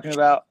what I'm talking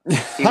about?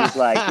 He was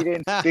like, he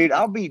didn't, dude.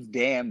 I'll be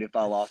damned if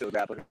I lost to a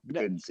grappler who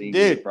couldn't see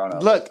me in front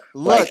of. Look,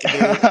 dude.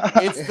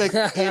 It's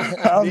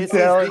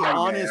the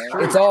honest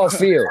truth. It's all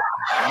feel.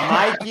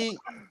 Mikey,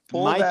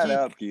 pull that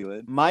up,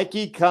 Keelan.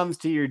 Mikey comes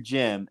to your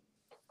gym,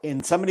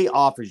 and somebody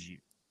offers you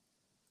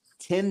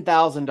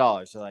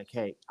 $10,000. They're like,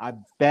 hey, I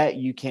bet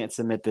you can't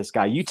submit this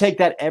guy. You take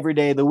that every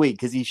day of the week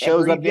because he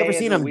shows up. You ever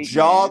seen him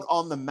jog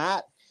on the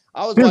mat?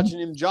 I was watching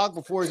him jog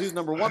before his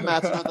number 1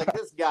 match, and I was like,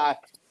 this guy,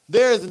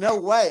 there's no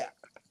way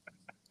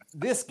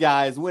this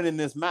guy is winning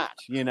this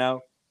match,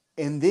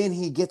 And then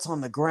he gets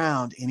on the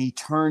ground and he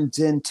turns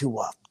into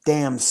a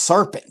damn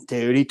serpent,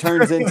 dude. He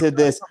turns into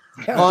this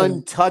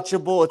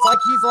untouchable. It's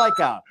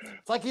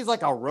like he's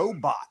like a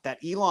robot that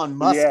Elon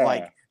Musk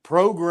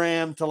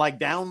programmed to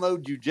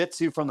download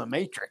jiu-jitsu from the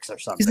Matrix or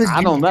something.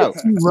 I don't know.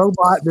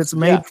 Robot that's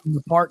made from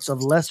the parts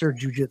of lesser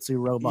jiu-jitsu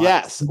robots.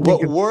 Yes.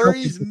 What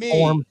worries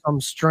me,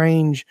 some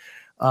strange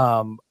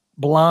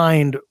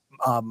blind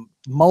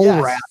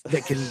mole rat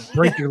that can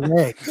break your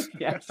legs.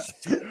 Yes.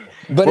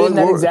 But isn't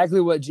that exactly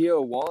what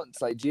Gio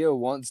wants? Like Gio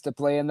wants to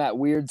play in that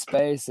weird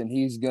space, and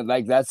he's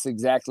gonna that's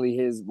exactly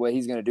what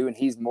he's gonna do, and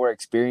he's more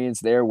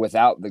experienced there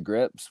without the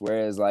grips,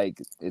 whereas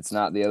it's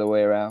not the other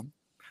way around.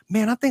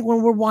 Man, I think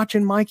when we're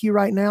watching Mikey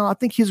right now, I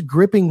think his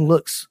gripping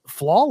looks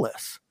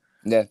flawless.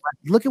 Yeah.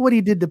 Look at what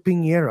he did to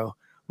Pinheiro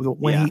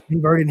when he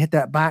converted and hit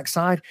that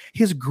backside.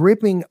 His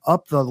gripping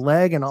up the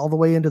leg and all the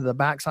way into the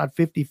backside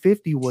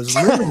 50-50 was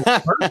really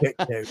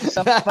perfect, dude.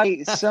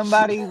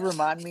 Somebody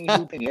remind me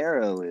who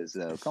Pinheiro is,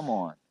 though. Come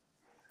on.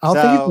 I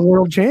think he's a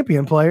world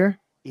champion player.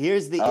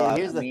 Here's the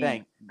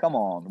thing. Come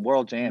on,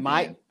 world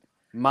champion.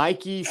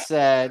 Mikey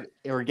said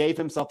or gave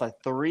himself a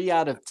 3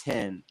 out of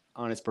 10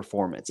 on his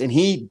performance, and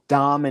he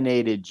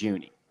dominated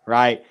Junie,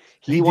 right?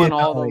 He won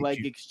all the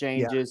leg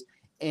exchanges.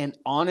 And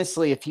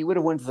honestly, if he would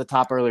have went to the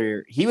top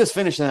earlier, he was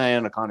finishing that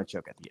anaconda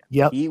choke at the end.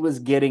 Yep. He was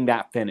getting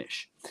that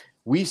finish.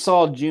 We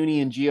saw Junie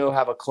and Gio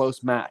have a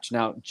close match.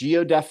 Now,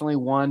 Gio definitely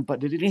won,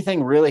 but did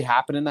anything really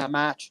happen in that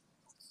match?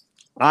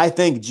 I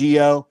think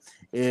Gio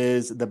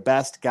is the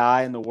best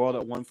guy in the world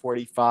at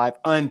 145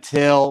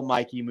 until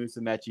Mikey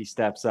Musumeci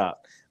steps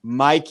up.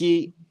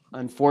 Mikey,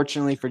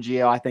 unfortunately for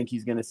Gio, I think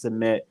he's going to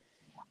submit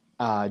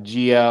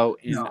Gio.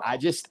 And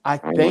I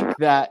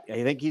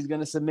think he's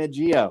going to submit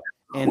Gio.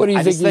 And what do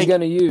you think he's going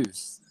to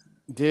use?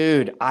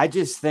 Dude, I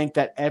just think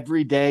that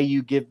every day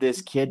you give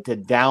this kid to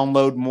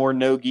download more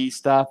no-gi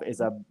stuff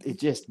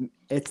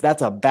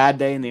that's a bad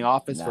day in the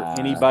office for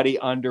anybody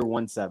under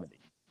 170.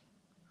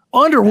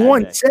 Under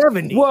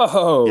 170?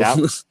 Whoa. Yep.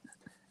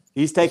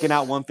 He's taking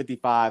out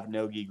 155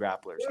 no-gi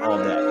grapplers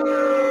all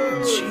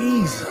day.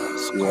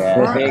 Jesus.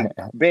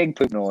 Yeah, big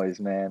poop noise,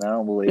 man. I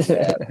don't believe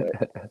that.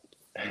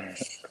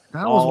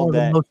 That was one of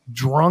the most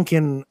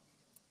drunken,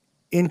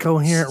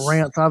 incoherent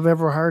rants I've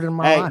ever heard in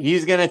my life.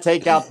 He's going to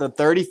take out the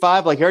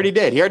 35 like he already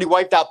did. He already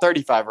wiped out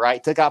 35,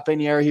 right? Took out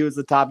Pinheiro. He was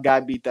the top guy,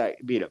 beat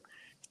him.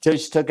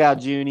 Tush took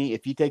out Junie.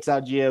 If he takes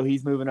out Gio,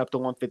 he's moving up to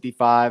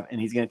 155, and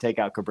he's going to take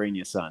out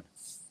Cabrinia's son.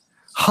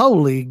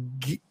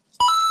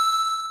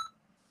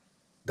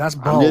 That's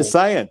bold. I'm just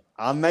saying.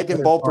 I'm making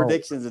That is bold bold.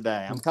 predictions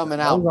today. I'm coming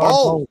out Those are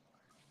bold.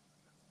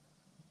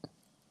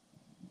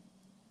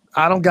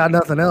 I don't got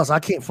nothing else. I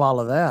can't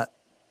follow that.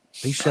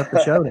 He shut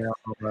the show down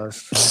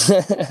almost.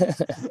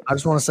 I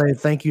just want to say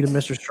thank you to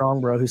Mr.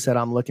 Strongbro who said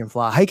I'm looking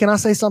fly. Hey, can I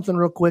say something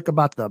real quick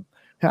about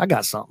I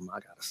got something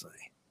I got to say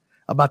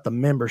about the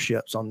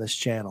memberships on this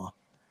channel.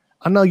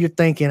 I know you're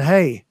thinking,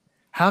 hey,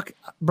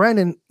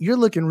 Brandon, you're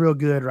looking real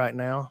good right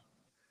now.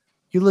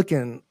 You're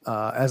looking,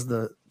 as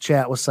the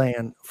chat was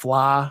saying,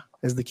 fly,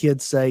 as the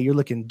kids say. You're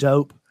looking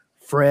dope,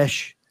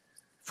 fresh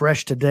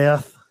to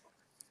death.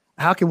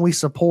 How can we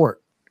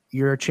support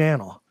your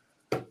channel?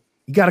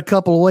 You got a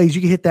couple of ways.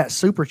 You can hit that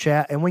super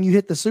chat, and when you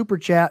hit the super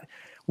chat,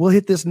 we'll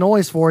hit this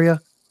noise for you.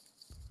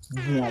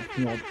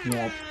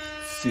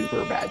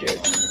 Super magic.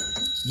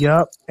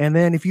 Yep. And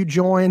then if you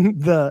join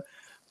the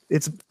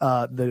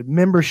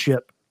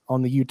membership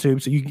on the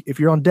YouTube, so if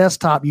you're on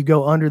desktop, you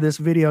go under this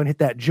video and hit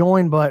that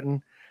join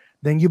button.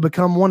 Then you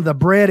become one of the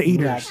bread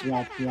eaters. New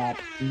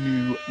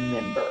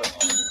member.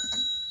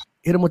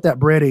 Hit them with that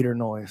bread eater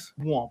noise.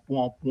 Womp,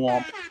 womp,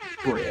 womp.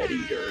 Bread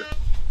eater.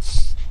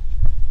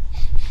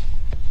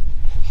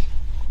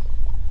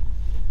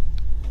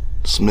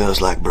 Smells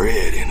like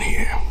bread in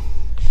here.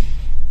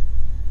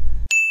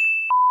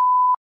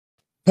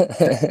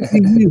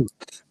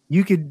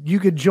 You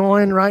could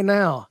join right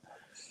now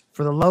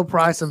for the low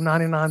price of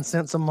 99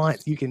 cents a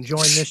month. You can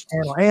join this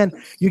channel and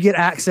you get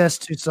access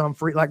to some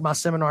free, like my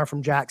seminar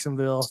from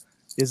Jacksonville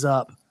is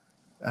up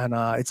and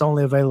it's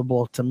only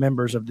available to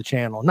members of the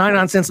channel.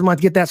 99 cents a month,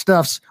 get that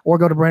stuff, or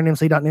go to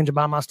brandmc.ninja,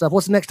 buy my stuff.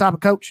 What's the next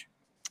topic, Coach?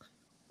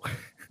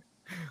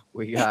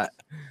 We're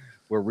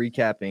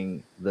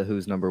recapping the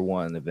Who's Number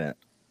One event.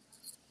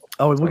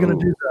 Oh, and we're going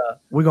to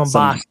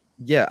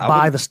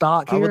buy the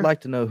stock here? I would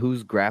like to know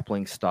whose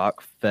grappling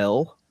stock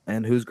fell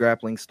and whose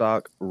grappling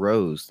stock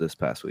rose this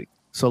past week.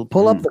 So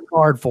pull up the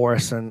card for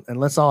us and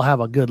let's all have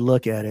a good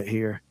look at it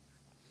here.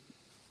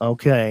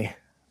 Okay.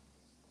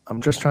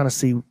 I'm just trying to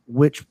see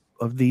which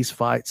of these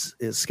fights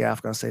is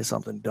Skaff going to say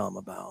something dumb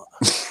about.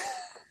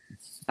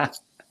 And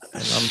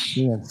I'm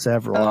seeing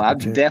several. I've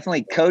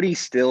definitely Cody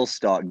Still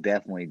stock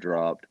definitely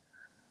dropped.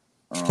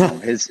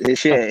 His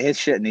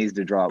shit needs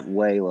to drop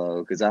way low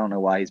because I don't know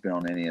why he's been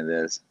on any of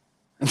this.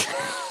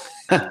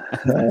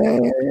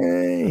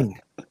 Dang.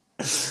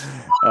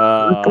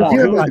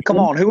 Come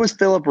on, who was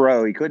Philip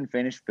Rowe? He couldn't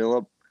finish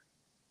Philip.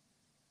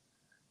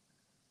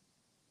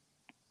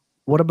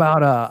 What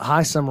about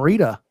Haisam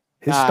Rita?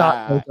 His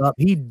stock goes up.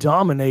 He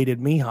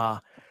dominated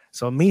Miha.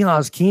 So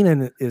Miha's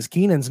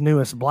Keenan's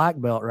newest black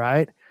belt,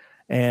 right?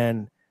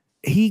 And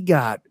he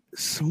got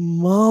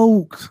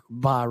smoked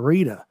by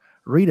Rita.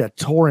 Rita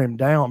tore him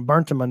down,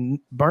 built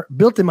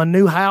him a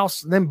new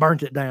house, then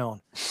burnt it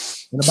down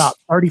in about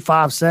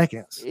 35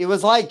 seconds. It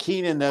was like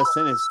Keenan, though,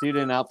 sent his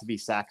student out to be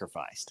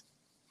sacrificed.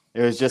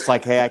 It was just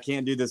like, hey, I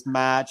can't do this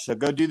match. So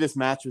go do this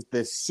match with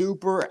this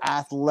super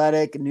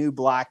athletic new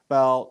black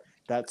belt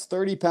that's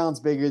 30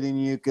 pounds bigger than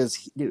you.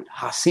 Because, dude,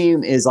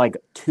 Hasim is like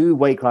 2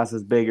 weight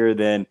classes bigger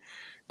than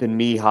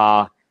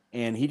Miha.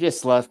 And he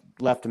just left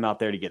him out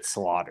there to get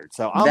slaughtered.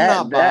 So I'm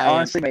not buying. That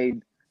honestly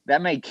made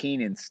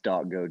Keenan's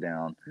stock go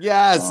down.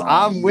 Yes,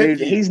 I'm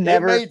with you. He's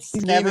never going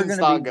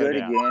to be good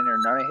again,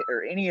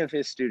 or any of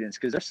his students,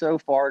 because they're so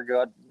far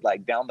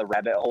like down the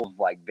rabbit hole of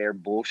like their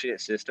bullshit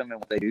system and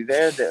what they do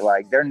there that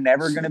like they're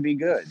never going to be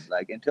good.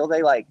 Like until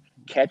they like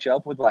catch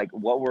up with like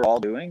what we're all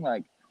doing,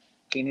 like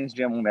Keenan's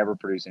gym will never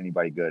produce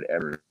anybody good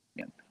ever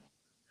again.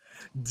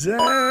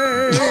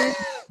 Dang,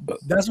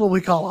 that's what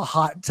we call a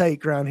hot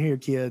take around here,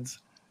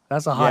 kids.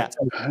 That's a hot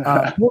take.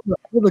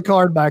 Pull the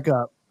card back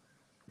up.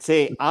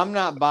 See, I'm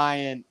not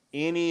buying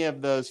any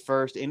of the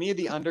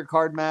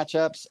undercard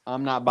matchups.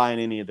 I'm not buying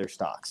any of their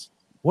stocks.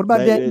 What about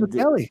Danielle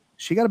Kelly?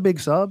 She got a big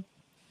sub.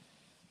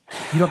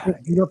 You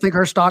don't think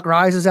her stock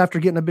rises after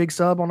getting a big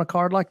sub on a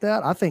card like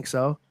that? I think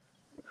so.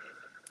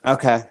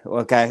 Okay.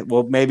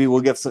 Well, maybe we'll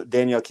give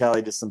Danielle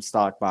Kelly just some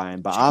stock buying,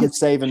 but I'm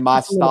saving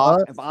my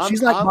stock.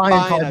 She's like buying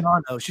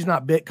Cardano. She's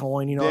not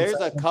Bitcoin. You know, there's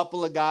a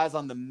couple of guys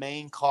on the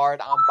main card.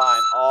 I'm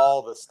buying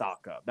all the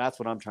stock up. That's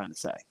what I'm trying to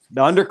say.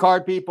 The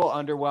undercard people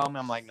underwhelm.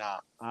 I'm like, nah.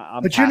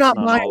 But you're not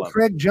buying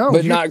Craig Jones.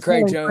 But not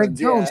Craig Jones.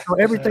 Yeah. So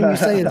everything you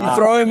say is you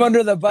throw him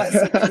under the bus.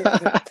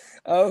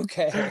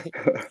 Okay.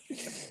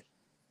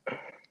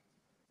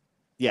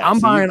 Yeah, I'm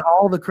buying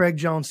all the Craig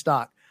Jones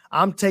stock.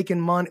 I'm taking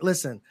money.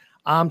 Listen.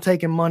 I'm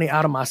taking money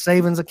out of my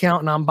savings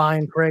account and I'm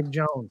buying Craig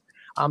Jones.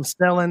 I'm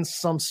selling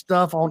some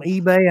stuff on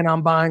eBay and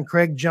I'm buying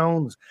Craig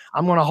Jones.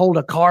 I'm going to hold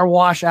a car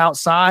wash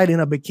outside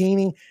in a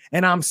bikini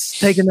and I'm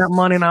taking that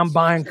money and I'm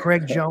buying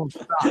Craig Jones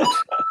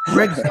stock.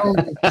 Craig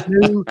Jones is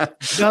new.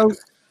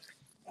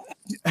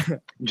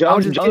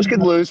 Jones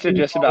could lose to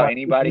just about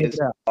anybody. His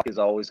stock is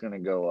always going to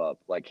go up.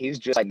 Like he's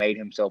just like made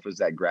himself as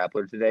that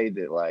grappler today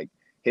that like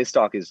his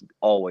stock is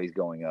always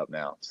going up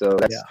now. So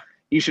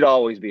you should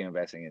always be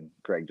investing in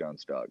Craig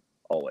Jones stock.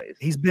 Always.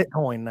 He's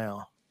Bitcoin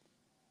now.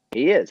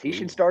 He is. He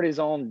should start his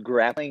own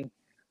grappling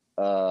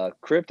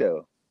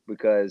crypto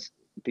because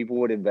people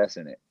would invest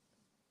in it.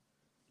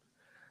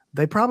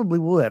 They probably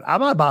would. I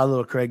might buy a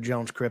little Craig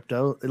Jones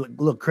crypto.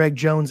 Look, Craig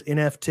Jones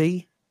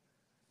NFT.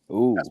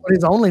 Ooh. That's what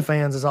his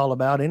OnlyFans is all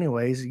about,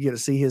 anyways. You get to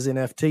see his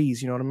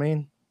NFTs. You know what I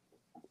mean?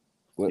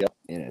 What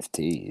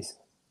NFTs?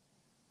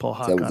 Paul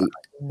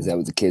Is that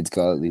what the kids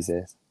call it these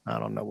days? I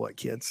don't know what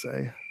kids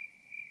say.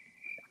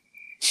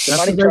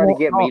 Somebody tried to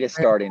get me to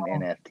start an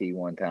NFT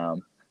one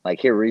time, like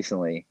here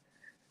recently,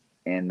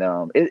 and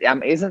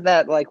isn't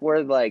that like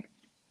where like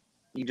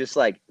you just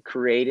like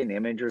create an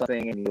image or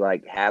something and you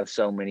like have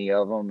so many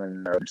of them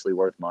and they're eventually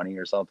worth money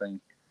or something?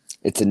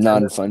 It's a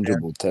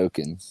non-fungible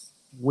token.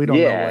 We don't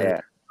know what it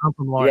is. I'm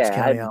from Lawrence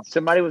County.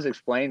 Somebody was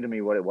explaining to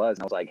me what it was,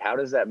 and I was like, "How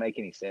does that make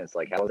any sense?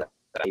 Like, how is that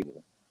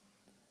valuable?"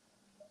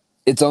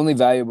 It's only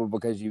valuable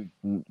because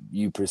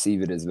you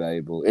perceive it as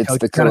valuable. It's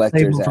the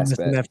collector's aspect.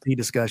 From this NFT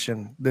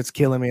discussion that's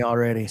killing me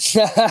already.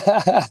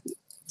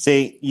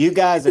 See, you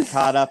guys are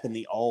caught up in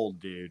the old,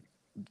 dude.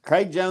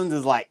 Craig Jones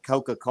is like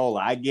Coca-Cola.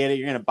 I get it.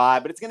 You're going to buy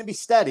it, but it's going to be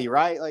steady,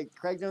 right? Like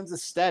Craig Jones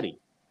is steady.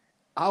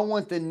 I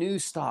want the new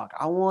stock.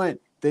 I want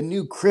the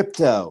new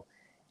crypto.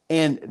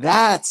 And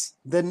that's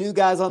the new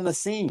guys on the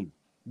scene.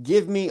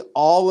 Give me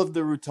all of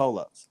the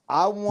Rutolos.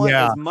 I want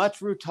as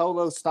much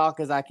Rutolo stock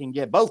as I can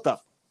get. Both of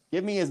them.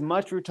 Give me as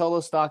much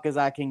Rutolo stock as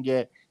I can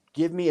get.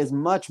 Give me as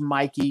much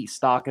Mikey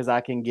stock as I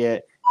can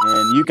get.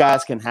 And you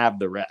guys can have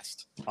the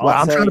rest.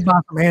 I'm trying to buy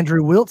from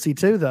Andrew Wiltsey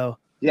too, though.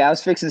 Yeah, I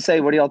was fixing to say,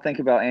 what do y'all think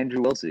about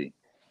Andrew Wiltsey?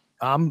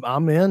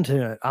 I'm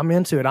into it. I'm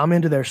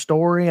into their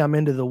story. I'm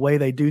into the way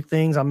they do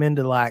things. I'm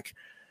into like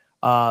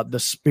the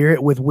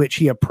spirit with which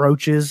he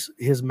approaches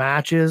his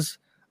matches.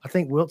 I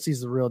think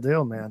Wiltsey's the real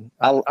deal, man.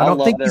 I don't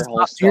love think their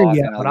whole stock,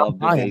 yet, and I love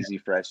the Daisy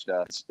Fresh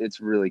stuff.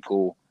 It's really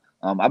cool.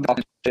 I've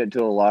talked shit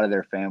to a lot of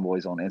their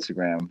fanboys on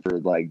Instagram for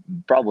like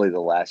probably the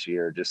last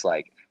year. Just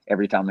like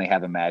every time they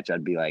have a match,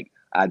 I'd be like,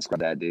 I'd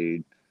scrub that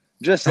dude.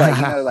 Just like,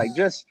 you know, like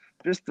just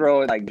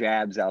throwing like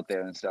jabs out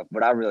there and stuff.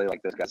 But I really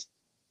like those guys.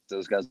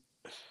 Those guys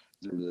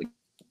are really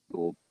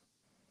cool.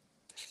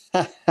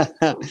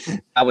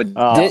 I would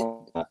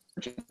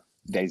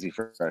Daisy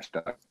Fresh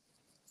stuff.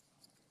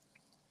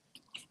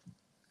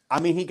 I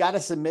mean, he got a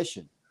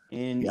submission,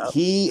 and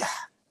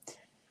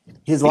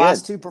his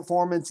last two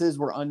performances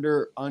were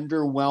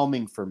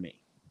underwhelming for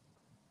me.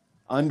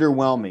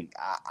 Underwhelming.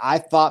 I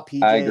thought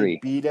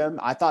PJ beat him.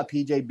 I thought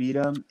PJ beat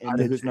him in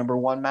the Who's Number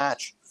One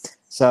match.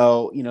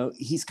 So, you know,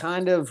 he's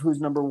kind of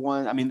who's number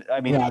one. I mean,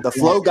 the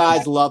Flow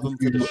guys love him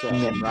for the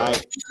show,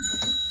 right?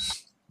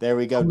 There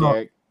we go,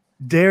 Derek.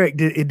 Derek,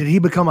 did he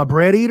become a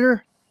bread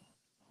eater?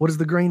 What is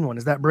the green one?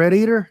 Is that bread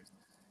eater?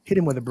 Hit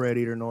him with a bread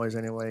eater noise,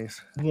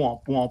 anyways.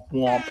 Womp, womp,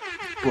 womp.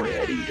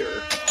 Bread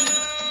eater.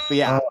 But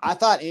yeah, I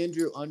thought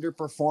Andrew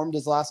underperformed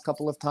his last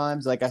couple of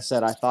times. Like I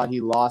said, I thought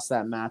he lost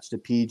that match to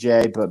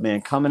PJ. But,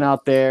 man, coming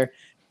out there,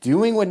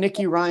 doing what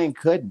Nicky Ryan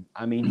couldn't.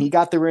 I mean, he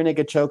got the rear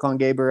naked choke on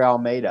Gabriel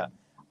Almeida.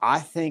 I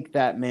think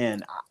that,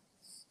 man,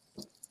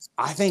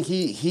 I think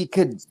he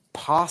could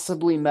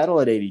possibly medal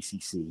at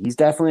ADCC. He's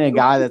definitely a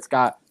guy that's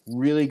got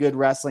really good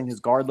wrestling. His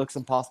guard looks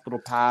impossible to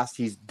pass.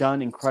 He's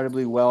done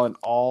incredibly well in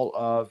all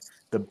of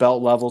the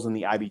belt levels in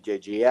the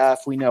IBJJF.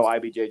 We know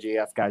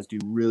IBJJF guys do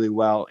really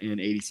well in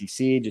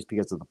ADCC just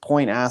because of the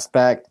point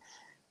aspect.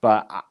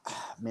 But,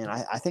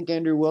 I think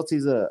Andrew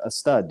Wiltsey's a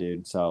stud,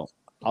 dude. So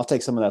I'll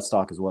take some of that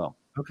stock as well.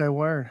 Okay,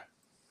 word.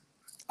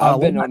 I've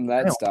been on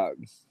that stock.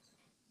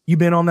 You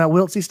been on that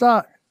Wiltsey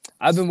stock?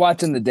 I've been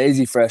watching the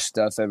Daisy Fresh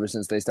stuff ever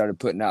since they started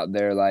putting out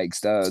their like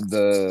stuff,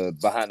 the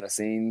behind the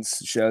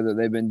scenes show that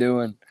they've been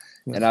doing,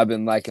 and I've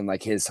been liking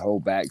like his whole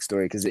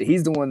backstory because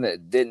he's the one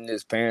that didn't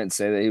his parents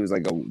say that he was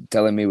like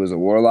telling me he was a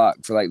warlock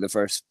for like the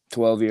first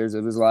 12 years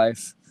of his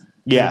life.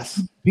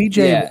 Yes,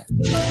 BJ.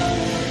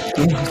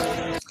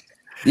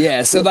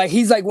 Yeah, so like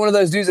he's like one of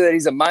those dudes that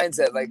he's a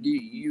mindset. Like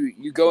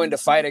you go in to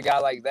fight a guy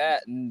like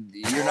that, and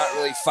you're not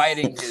really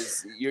fighting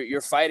his. You're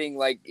fighting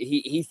like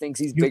he thinks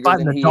he's bigger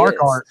than he is. You're fighting the dark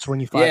arts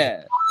when you fight.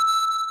 Yeah.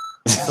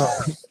 So,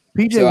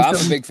 PJ, so I'm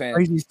a big fan.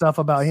 Crazy stuff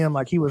about him.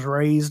 Like he was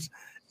raised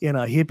in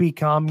a hippie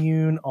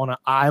commune on an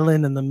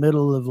island in the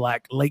middle of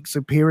like Lake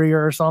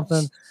Superior or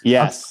something.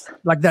 Yes,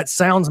 like that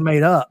sounds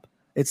made up.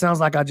 It sounds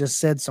like I just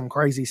said some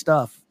crazy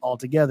stuff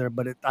altogether,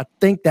 but I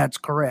think that's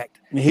correct.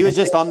 He was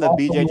just on the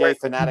BJJ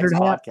Fanatics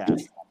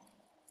podcast.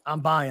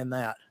 I'm buying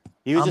that.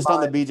 He was just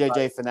on the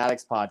BJJ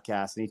Fanatics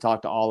podcast, and he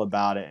talked all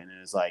about it. And it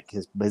was like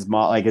his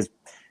mom, like his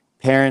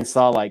parents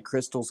saw like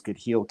crystals could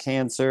heal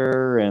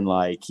cancer, and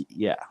like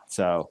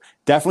So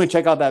definitely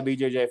check out that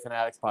BJJ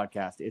Fanatics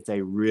podcast. It's a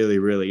really,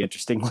 really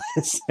interesting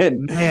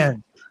listen.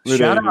 Man,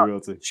 shout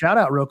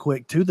out real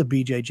quick to the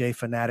BJJ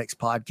Fanatics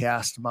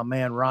podcast. My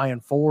man Ryan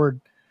Ford.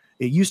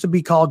 It used to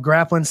be called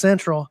Grappling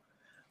Central,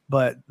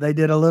 but they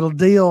did a little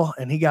deal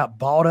and he got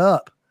bought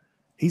up.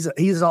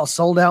 He's all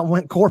sold out and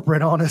went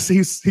corporate on us.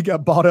 He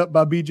got bought up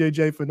by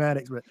BJJ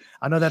Fanatics, but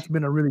I know that's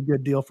been a really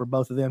good deal for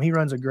both of them. He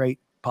runs a great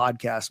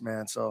podcast,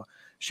 man. So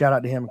shout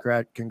out to him.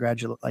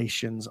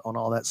 Congratulations on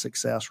all that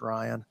success,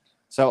 Ryan.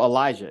 So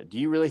Elijah, do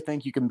you really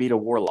think you can beat a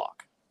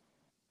warlock?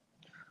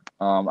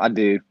 I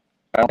do.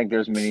 I don't think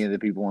there's many of the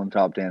people in the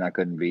top 10 I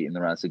couldn't beat in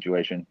the right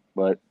situation,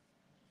 but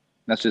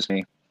that's just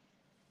me.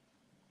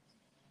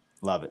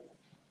 Love it.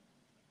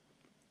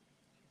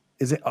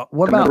 Is it?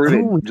 What about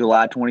who?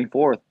 July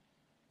 24th?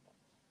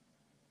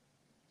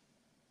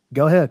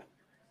 Go ahead.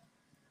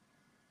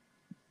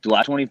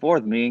 July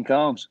 24th, me and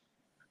Combs.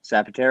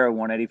 Zapatero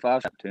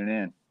 185. Tune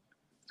in.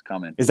 It's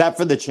coming. Is that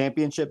for the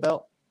championship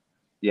belt?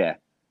 Yeah.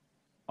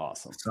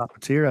 Awesome.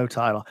 Zapatero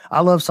title. I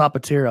love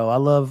Zapatero.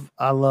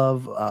 I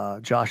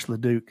love Josh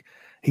LeDuc.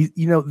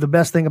 The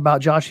best thing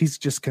about Josh, he's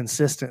just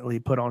consistently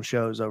put on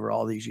shows over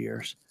all these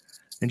years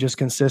and just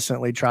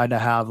consistently tried to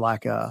have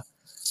like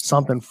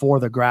something for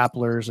the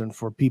grapplers and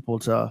for people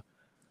to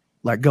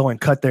like go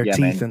and cut their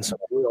teeth in some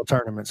real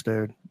tournaments,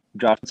 dude.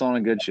 Josh puts on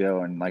a good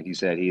show, and like you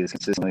said, he is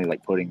consistently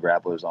like putting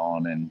grapplers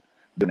on and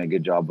doing a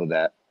good job with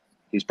that.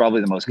 He's probably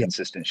the most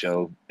consistent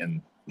show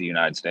in the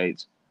United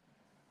States.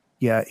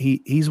 Yeah,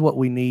 he's what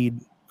we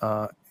need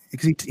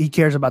because he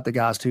cares about the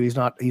guys too. He's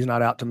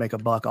not out to make a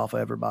buck off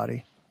of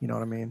everybody. You know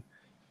what I mean?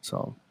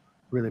 So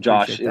really,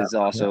 Josh is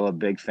also a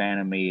big fan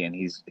of me, and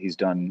he's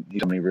done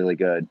me really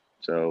good.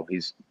 So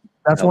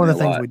that's one of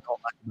the things we don't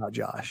like about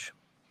Josh.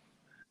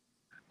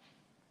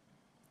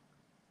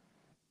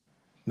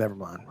 Never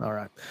mind. All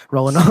right.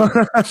 Rolling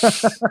on.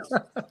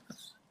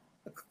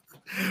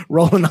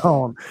 Rolling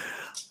on.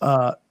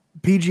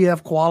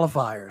 PGF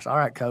qualifiers. All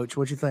right, Coach.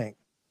 What you think?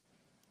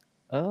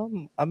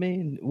 I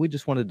mean, we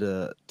just wanted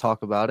to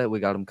talk about it. We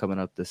got them coming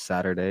up this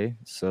Saturday.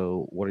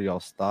 So what are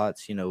y'all's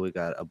thoughts? We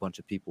got a bunch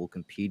of people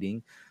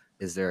competing.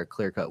 Is there a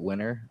clear-cut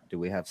winner? Do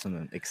we have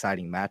some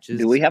exciting matches?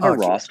 Do we have a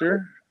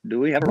roster? Do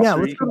we have a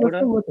roster?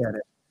 Let's look at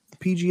it.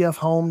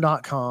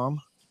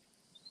 PGFhome.com.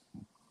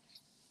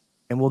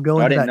 And we'll go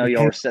into that. I didn't know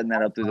y'all were setting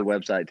that up through the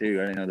website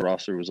too. I didn't know the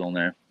roster was on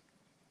there.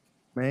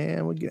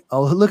 Man,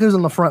 look who's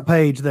on the front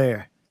page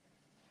there.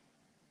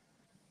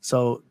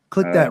 So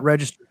click that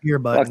register here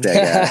button. Fuck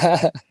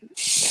that guy.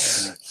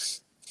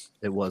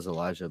 It was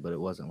Elijah, but it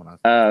wasn't when I.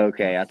 Oh,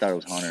 okay. I thought it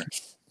was Hunter.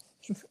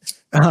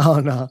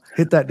 Oh no!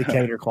 Hit that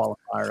Decatur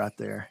qualifier right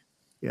there.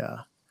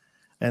 Yeah,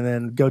 and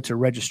then go to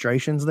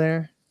registrations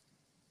there.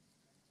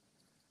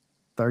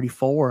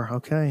 34.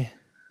 Okay.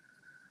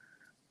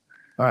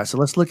 All right, so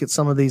let's look at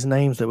some of these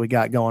names that we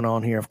got going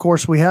on here. Of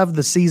course, we have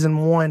the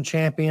season 1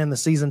 champion, the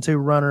season 2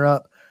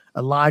 runner-up,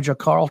 Elijah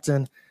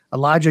Carlton.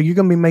 Elijah, you're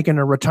going to be making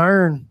a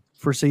return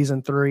for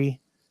season 3,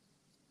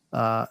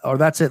 or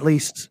that's at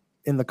least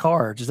in the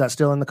cards. Is that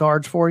still in the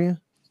cards for you?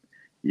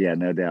 Yeah,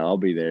 no doubt. I'll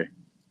be there.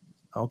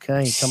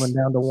 Okay, coming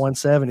down to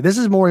 170. This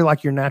is more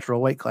like your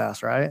natural weight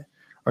class, right?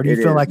 Or do you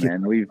feel like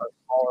man, you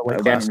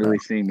haven't really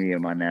seen me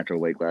in my natural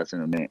weight class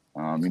in a minute.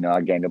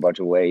 I gained a bunch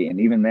of weight, and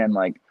even then,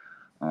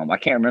 I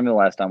can't remember the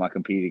last time I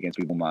competed against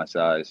people my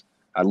size.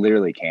 I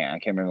literally can't. I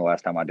can't remember the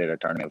last time I did a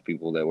tournament with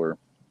people that were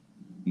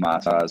my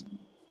size.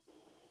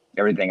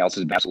 Everything else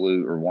is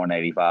absolute or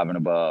 185 and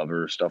above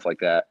or stuff like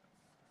that.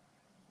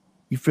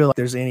 You feel like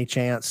there's any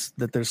chance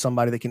that there's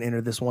somebody that can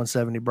enter this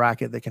 170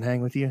 bracket that can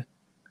hang with you?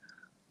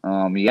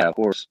 Yeah, of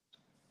course.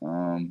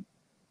 I'm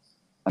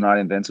not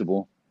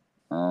invincible.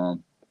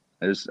 I'm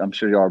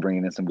sure y'all are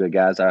bringing in some good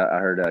guys. I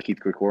heard Keith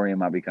Krikorian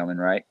might be coming,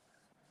 right?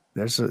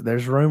 There's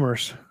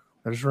rumors.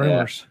 There's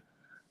rumors.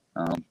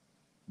 Yeah.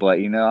 But,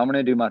 I'm going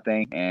to do my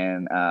thing,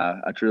 and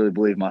I truly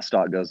believe my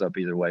stock goes up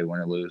either way, win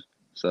or lose.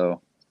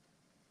 So,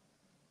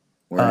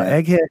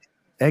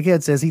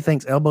 Egghead says he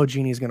thinks Elbow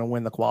Genie is going to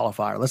win the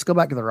qualifier. Let's go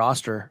back to the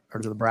roster or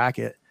to the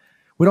bracket.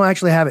 We don't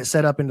actually have it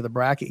set up into the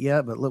bracket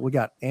yet, but look, we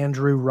got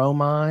Andrew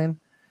Romine.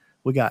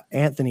 We got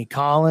Anthony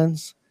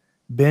Collins,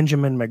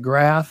 Benjamin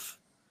McGrath,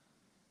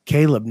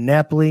 Caleb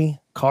Nepley,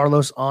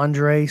 Carlos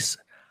Andres,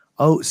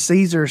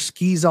 Cesar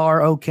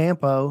Skizar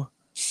Ocampo,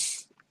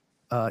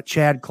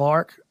 Chad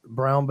Clark,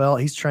 brown belt.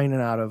 He's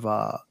training out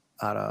of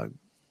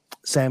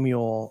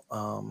Samuel.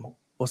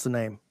 What's the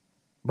name?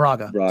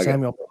 Braga.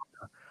 Samuel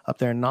Braga, up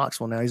there in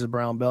Knoxville. Now he's a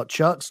brown belt.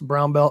 Chuck's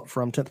brown belt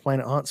from 10th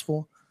Planet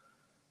Huntsville.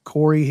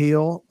 Corey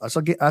Hill. That's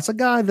a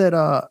guy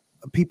that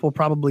people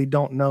probably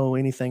don't know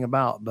anything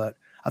about, but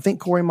I think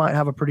Corey might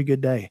have a pretty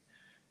good day.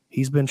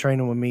 He's been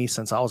training with me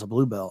since I was a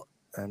blue belt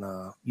and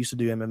used to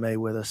do MMA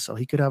with us, so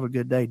he could have a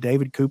good day.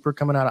 David Cooper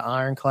coming out of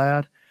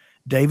Ironclad.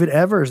 David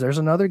Evers, there's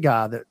another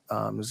guy that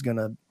is going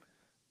to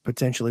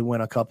potentially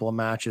win a couple of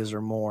matches or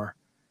more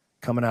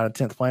coming out of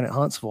 10th Planet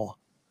Huntsville.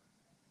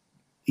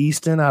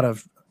 Easton out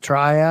of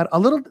Triad.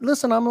 I'm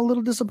a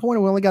little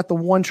disappointed. We only got the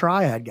one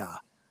Triad guy.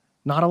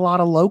 Not a lot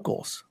of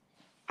locals,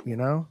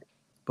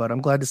 but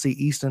I'm glad to see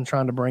Easton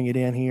trying to bring it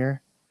in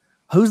here.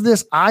 Who's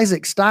this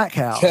Isaac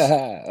Stackhouse?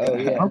 Oh,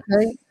 yeah.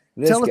 Okay.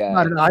 Tell us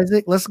about it,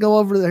 Isaac. Let's go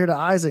over there to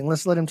Isaac and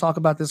let's let him talk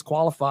about this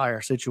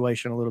qualifier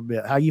situation a little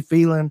bit. How you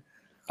feeling?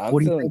 I'm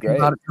what do you feeling think great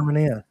about it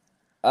coming in?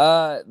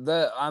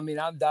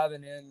 I'm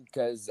diving in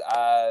because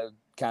I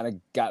kind of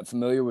got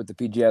familiar with the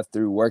PGF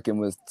through working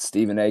with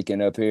Stephen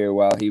Aiken up here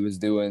while he was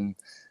doing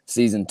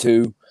season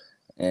 2.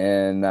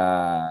 And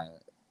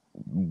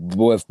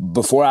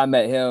before I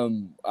met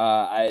him,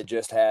 I had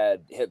just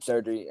had hip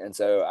surgery, and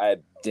so I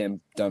had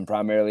done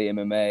primarily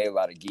MMA, a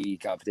lot of gi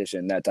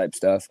competition, that type of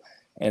stuff,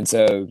 and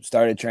so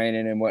started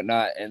training and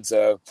whatnot. And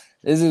so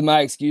this is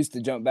my excuse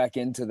to jump back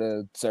into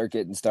the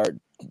circuit and start,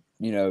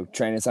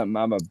 training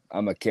something.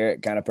 I'm a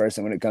carrot kind of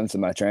person when it comes to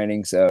my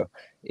training, so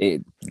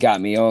it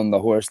got me on the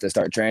horse to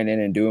start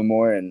training and doing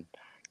more and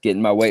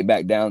getting my weight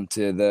back down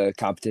to the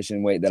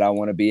competition weight that I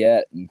want to be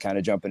at, and kind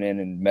of jumping in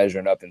and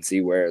measuring up and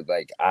see where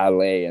like I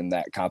lay in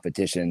that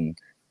competition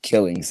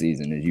killing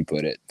season, as you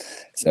put it.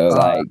 So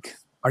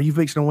are you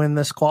fixing to win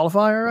this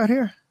qualifier right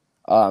here?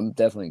 I'm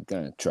definitely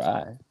going to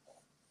try.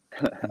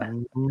 I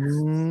don't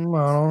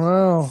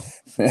know.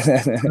 We're going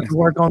to have to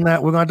work on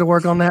that. We're going to have to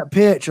work on that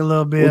pitch a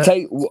little bit.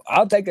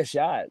 I'll take a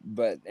shot,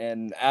 the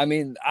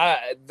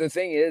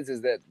thing is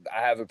that I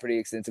have a pretty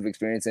extensive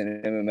experience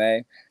in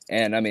MMA,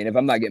 and if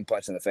I'm not getting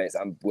punched in the face,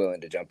 I'm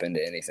willing to jump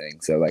into anything.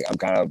 So I'm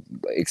kind of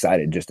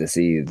excited just to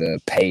see the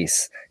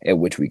pace at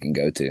which we can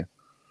go to.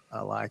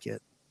 I like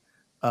it.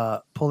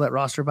 Pull that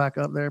roster back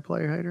up there,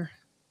 player hater.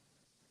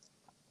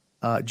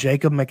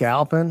 Jacob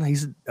McAlpin,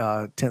 he's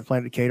 10th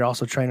Planet Decatur,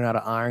 also training out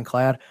of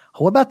Ironclad.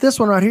 What about this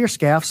one right here,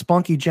 Skaff?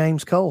 Spunky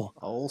James Cole.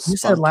 Oh, you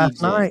said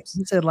last night,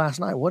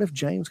 what if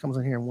James comes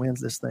in here and wins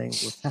this thing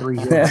with 3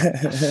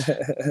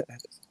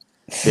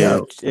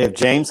 Dude, if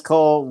James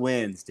Cole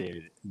wins,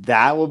 dude,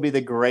 that will be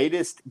the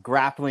greatest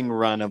grappling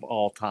run of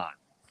all time.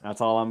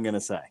 That's all I'm going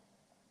to say.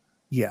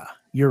 Yeah,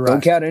 you're right.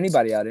 Don't count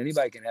anybody out.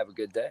 Anybody can have a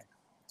good day.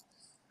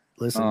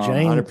 Listen,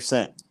 James.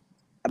 100%.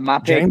 My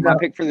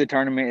pick for the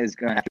tournament is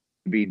going to have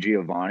to be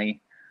Giovanni.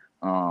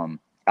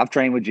 I've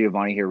trained with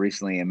Giovanni here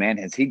recently, and man,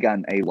 has he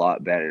gotten a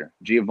lot better.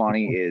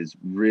 Giovanni is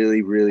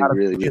really, really,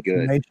 really, really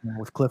good.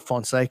 With Cliff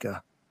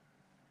Fonseca.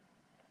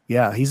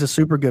 Yeah, he's a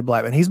super good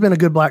black belt. He's been a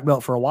good black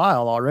belt for a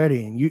while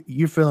already, and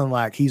you're feeling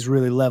like he's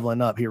really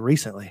leveling up here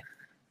recently.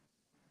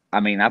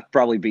 I've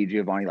probably beat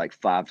Giovanni like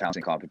 5 times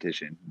in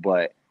competition,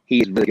 but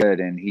he's really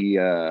good, and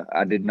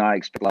I did not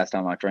expect last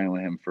time I trained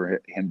with him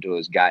for him to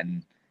have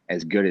gotten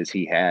as good as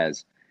he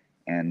has,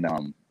 and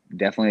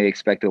definitely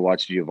expect to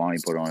watch Giovanni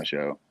put on a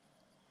show.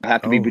 It'll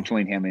have to be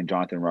between him and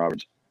Jonathan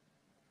Roberts.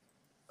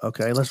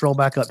 Okay, let's roll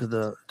back up to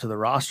the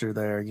roster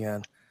there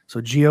again. So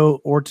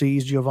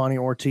Giovanni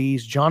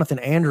Ortiz, Jonathan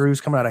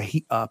Andrews coming out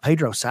of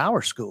Pedro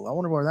Sauer School. I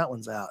wonder where that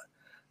one's at. I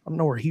don't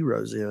know where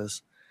Heroes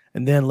is.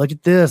 And then look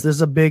at this. This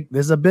is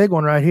a big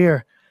one right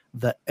here.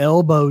 The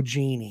Elbow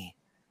Genie.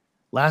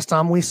 Last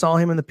time we saw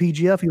him in the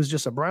PGF, he was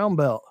just a brown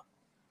belt.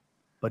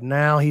 But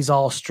now he's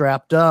all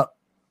strapped up,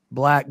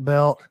 black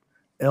belt.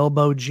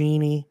 Elbow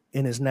Genie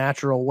in his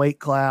natural weight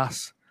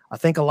class. I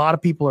think a lot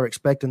of people are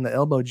expecting the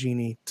Elbow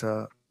Genie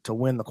to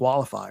win the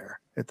qualifier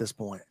at this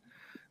point.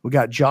 We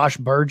got Josh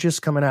Burgess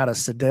coming out of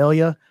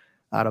Sedalia,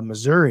 out of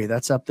Missouri.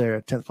 That's up there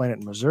at 10th Planet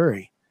in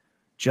Missouri.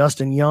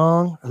 Justin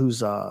Young,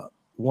 who's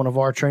one of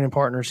our training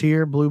partners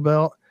here, blue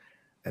belt.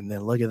 And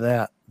then look at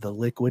that, the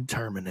Liquid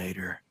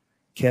Terminator.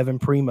 Kevin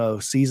Primo,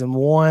 season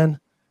 1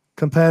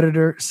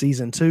 competitor,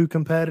 season 2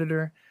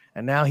 competitor.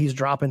 And now he's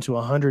dropping to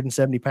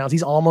 170 pounds.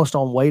 He's almost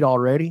on weight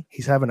already.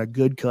 He's having a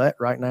good cut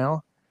right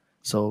now.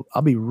 So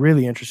I'll be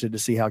really interested to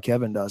see how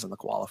Kevin does in the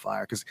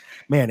qualifier. Because,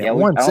 man, at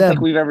 170, I don't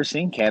think we've ever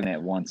seen Kevin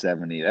at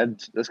 170.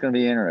 That's going to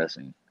be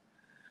interesting.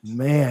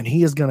 Man,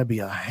 he is going to be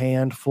a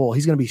handful.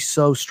 He's going to be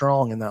so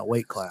strong in that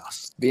weight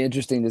class. Be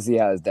interesting to see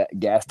how his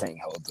gas tank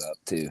holds up,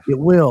 too. It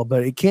will,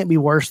 but it can't be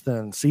worse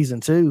than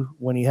season 2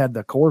 when he had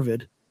the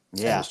Corvid.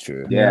 Yeah, that's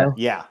true.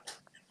 Yeah.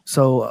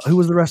 So who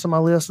was the rest of my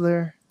list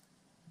there?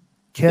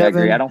 Kevin. Yeah, I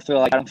agree. I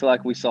don't feel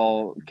like we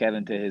saw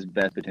Kevin to his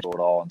best potential at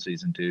all in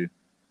season 2.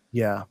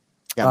 Yeah.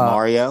 Got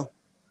Mario.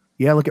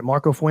 Yeah, look at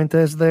Marco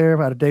Fuentes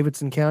there out of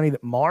Davidson County.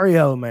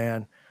 Mario,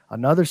 man,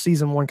 another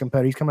season 1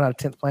 competitor. He's coming out of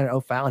 10th Planet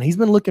O'Fallon. He's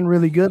been looking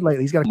really good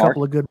lately. He's got a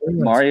couple of good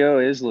wins. Mario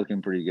is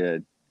looking pretty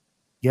good.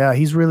 Yeah,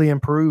 he's really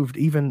improved.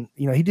 Even,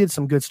 he did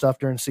some good stuff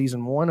during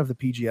season 1 of the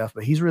PGF,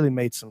 but he's really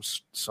made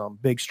some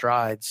big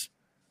strides.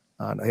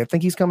 I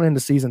think he's coming into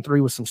season 3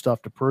 with some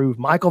stuff to prove.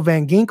 Michael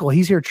Van Ginkel,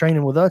 he's here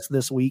training with us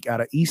this week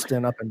out of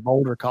Easton up in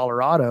Boulder,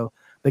 Colorado.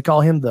 They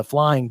call him the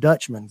Flying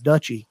Dutchman,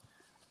 Dutchy.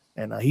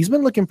 And he's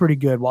been looking pretty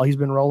good while he's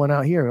been rolling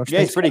out here. Yeah,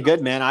 he's pretty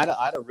good, man. I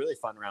had a really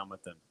fun round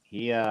with him.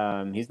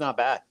 He's not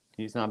bad.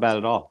 He's not bad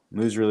at all.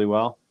 Moves really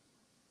well.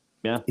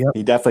 Yeah,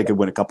 He definitely could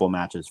win a couple of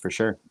matches for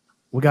sure.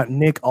 We got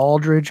Nick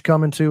Aldridge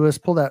coming to us.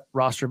 Pull that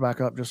roster back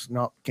up.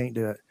 Can't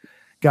do it.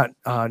 Got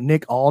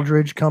Nick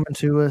Aldridge coming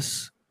to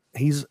us.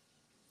 He's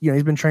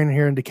been training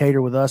here in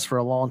Decatur with us for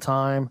a long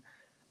time.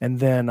 And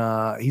then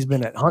he's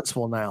been at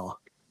Huntsville now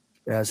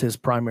as his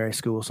primary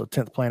school. So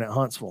 10th Planet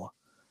Huntsville.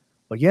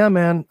 But yeah,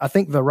 man, I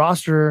think the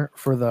roster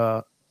for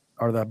the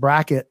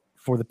bracket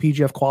for the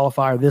PGF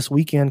qualifier this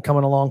weekend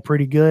coming along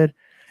pretty good.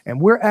 And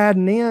we're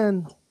adding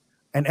in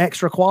an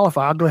extra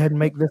qualifier. I'll go ahead and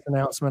make this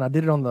announcement. I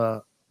did it on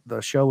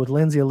the show with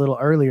Lindsay a little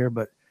earlier,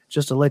 but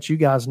just to let you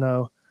guys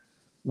know,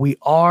 we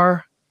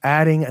are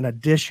adding an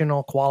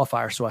additional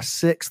qualifier. So a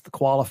 6th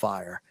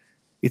qualifier.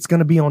 It's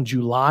going to be on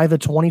July the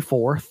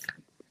 24th.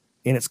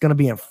 and it's going to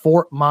be in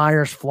Fort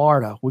Myers,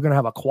 Florida. We're going to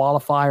have a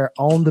qualifier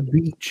on the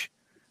beach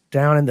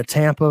down in the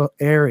Tampa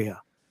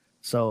area.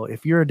 So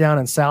if you're down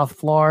in South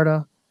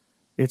Florida,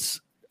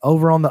 it's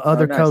over on the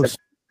other coast.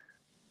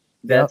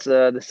 That's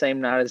the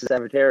same night as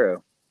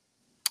Savatero.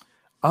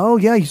 Oh,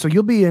 yeah. So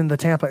you'll be in the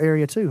Tampa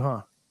area too,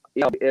 huh?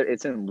 Yeah,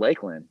 it's in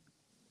Lakeland.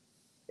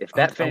 If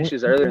that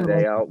finishes earlier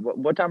today,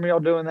 what time are y'all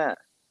doing that?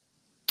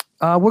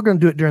 We're going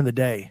to do it during the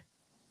day.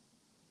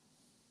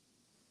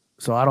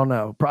 So I don't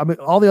know. Probably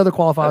all the other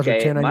qualifiers are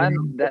 10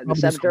 a.m. The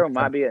Sabatero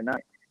might be at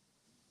night.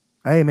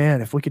 Hey,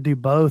 man, if we could do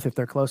both, if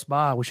they're close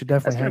by, we should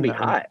definitely That's going to be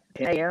hot.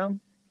 10 a.m.?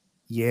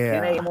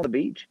 Yeah. 10 a.m. on the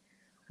beach?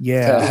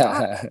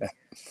 Yeah.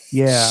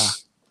 Yeah.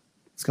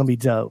 It's going to be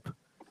dope.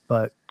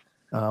 But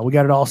we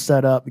got it all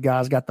set up. The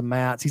guy's got the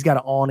mats. He's got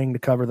an awning to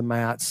cover the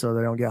mats so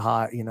they don't get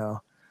hot, you know.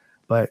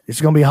 But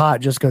it's going to be hot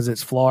just because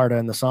it's Florida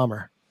in the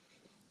summer.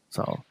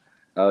 So.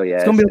 Oh, yeah.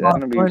 It's going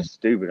to be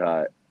stupid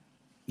hot.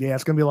 Yeah,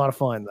 it's going to be a lot of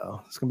fun,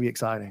 though. It's going to be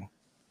exciting.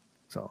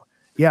 So,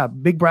 yeah,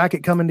 big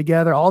bracket coming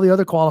together. All the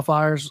other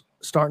qualifiers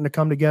starting to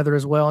come together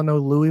as well. I know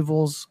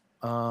Louisville's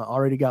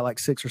already got like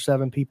 6 or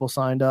 7 people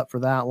signed up for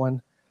that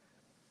one.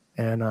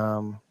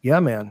 And, yeah,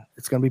 man,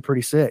 it's going to be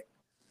pretty sick.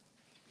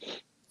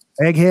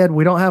 Egghead,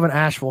 we don't have an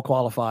Asheville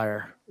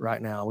qualifier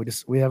right now.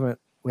 We haven't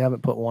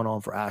put one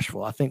on for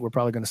Asheville. I think we're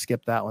probably going to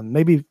skip that one.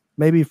 Maybe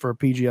for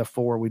PGF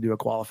 4 we do a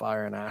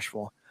qualifier in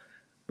Asheville.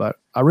 But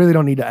I really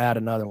don't need to add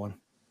another one.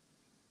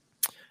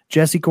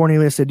 Jesse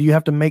Cornelius said, do you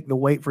have to make the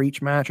weight for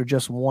each match or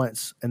just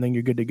once, and then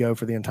you're good to go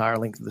for the entire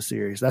length of the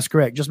series? That's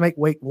correct. Just make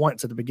weight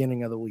once at the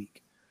beginning of the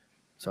week.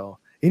 So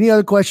any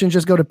other questions,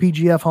 just go to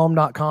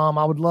pgfhome.com.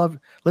 I would love,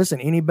 listen,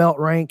 any belt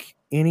rank,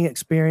 any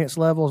experience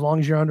level, as long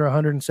as you're under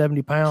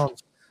 170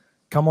 pounds,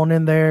 come on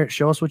in there,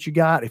 show us what you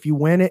got. If you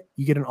win it,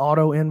 you get an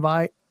auto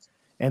invite,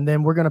 and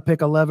then we're going to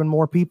pick 11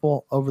 more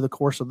people over the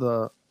course of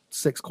the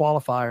 6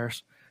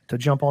 qualifiers to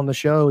jump on the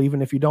show, even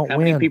if you don't win. How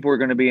many people are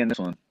going to be in this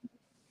one?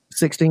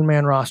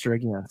 16-man roster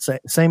again.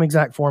 Same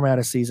exact format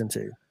as season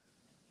 2.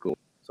 Cool.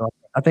 So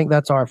I think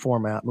that's our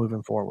format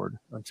moving forward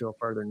until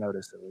further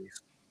notice, at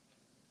least.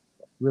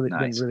 Really,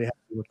 nice. Been really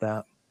happy with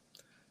that.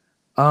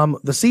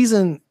 The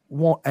season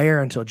won't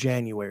air until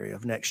January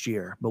of next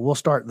year, but we'll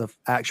start the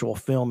actual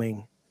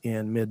filming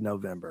in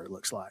mid-November, it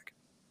looks like.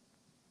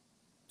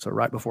 So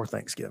right before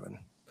Thanksgiving.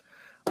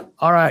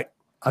 All right.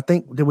 I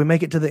think, did we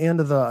make it to the end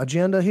of the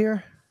agenda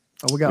here?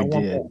 Oh, we got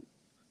one more.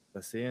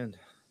 That's the end.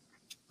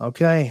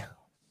 Okay.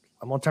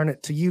 I'm going to turn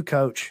it to you,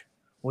 Coach.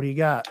 What do you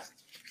got?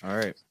 All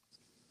right.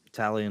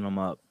 Tallying them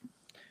up.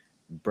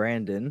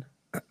 Brandon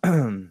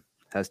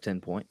has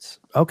 10 points.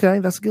 Okay,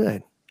 that's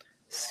good.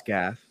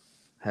 Skaff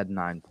had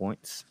 9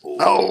 points.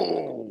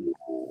 Oh.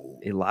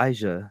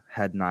 Elijah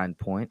had 9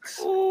 points.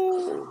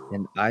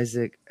 And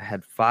Isaac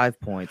had 5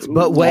 points.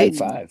 But wait.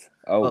 5.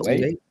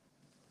 Wait.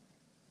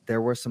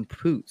 There were some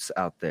poots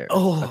out there.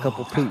 A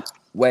couple poots.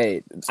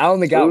 Wait, I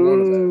only got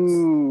one of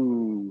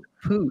those.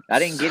 Poots. I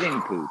didn't get any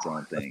poots, I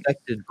don't think.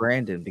 Affected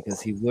Brandon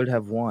because he would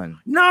have won.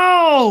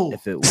 No!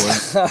 If it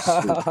was.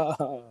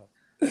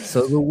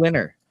 So the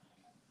winner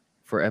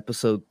for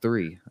episode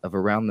 3 of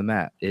Around the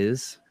Mat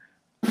is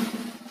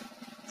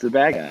It's the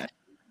bad guy.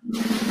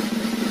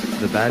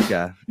 the bad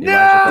guy.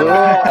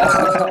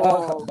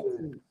 No!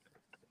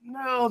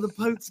 No, the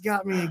poots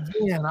got me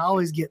again. I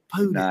always get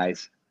pooted.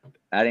 Nice.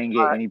 I didn't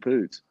get any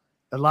poots.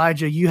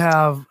 Elijah, you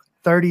have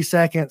 30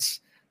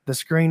 seconds. The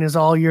screen is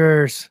all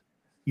yours.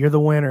 You're the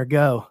winner.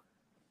 Go.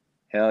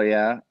 Hell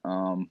yeah.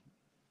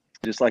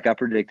 Just like I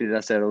predicted, I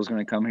said I was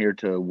going to come here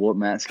to whoop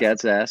Matt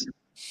Scat's ass.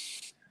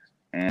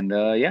 And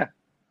yeah,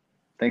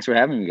 thanks for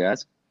having me,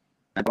 guys.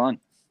 Have fun.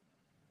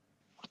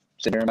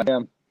 Sit here in my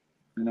gym,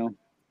 you know.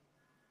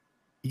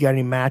 You got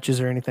any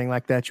matches or anything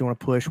like that you want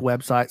to push?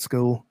 Website,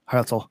 school,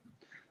 hustle?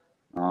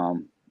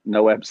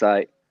 No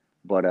website,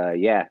 but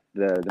yeah,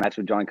 the match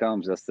with John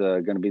Combs, that's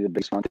going to be the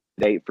biggest one to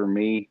date for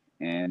me.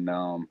 And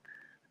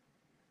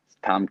it's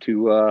time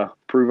to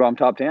prove I'm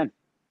top 10.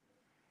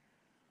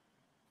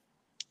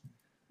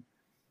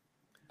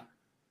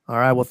 All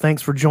right. Well,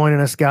 thanks for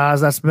joining us,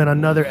 guys. That's been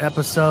another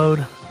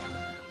episode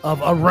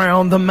of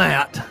Around the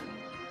Mat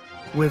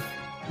with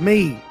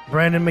me,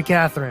 Brandon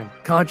McCatherine,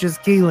 Conscious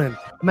Keelan,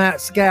 Matt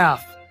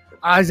Skaff,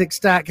 Isaac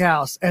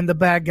Stackhouse, and the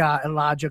bad guy, Elijah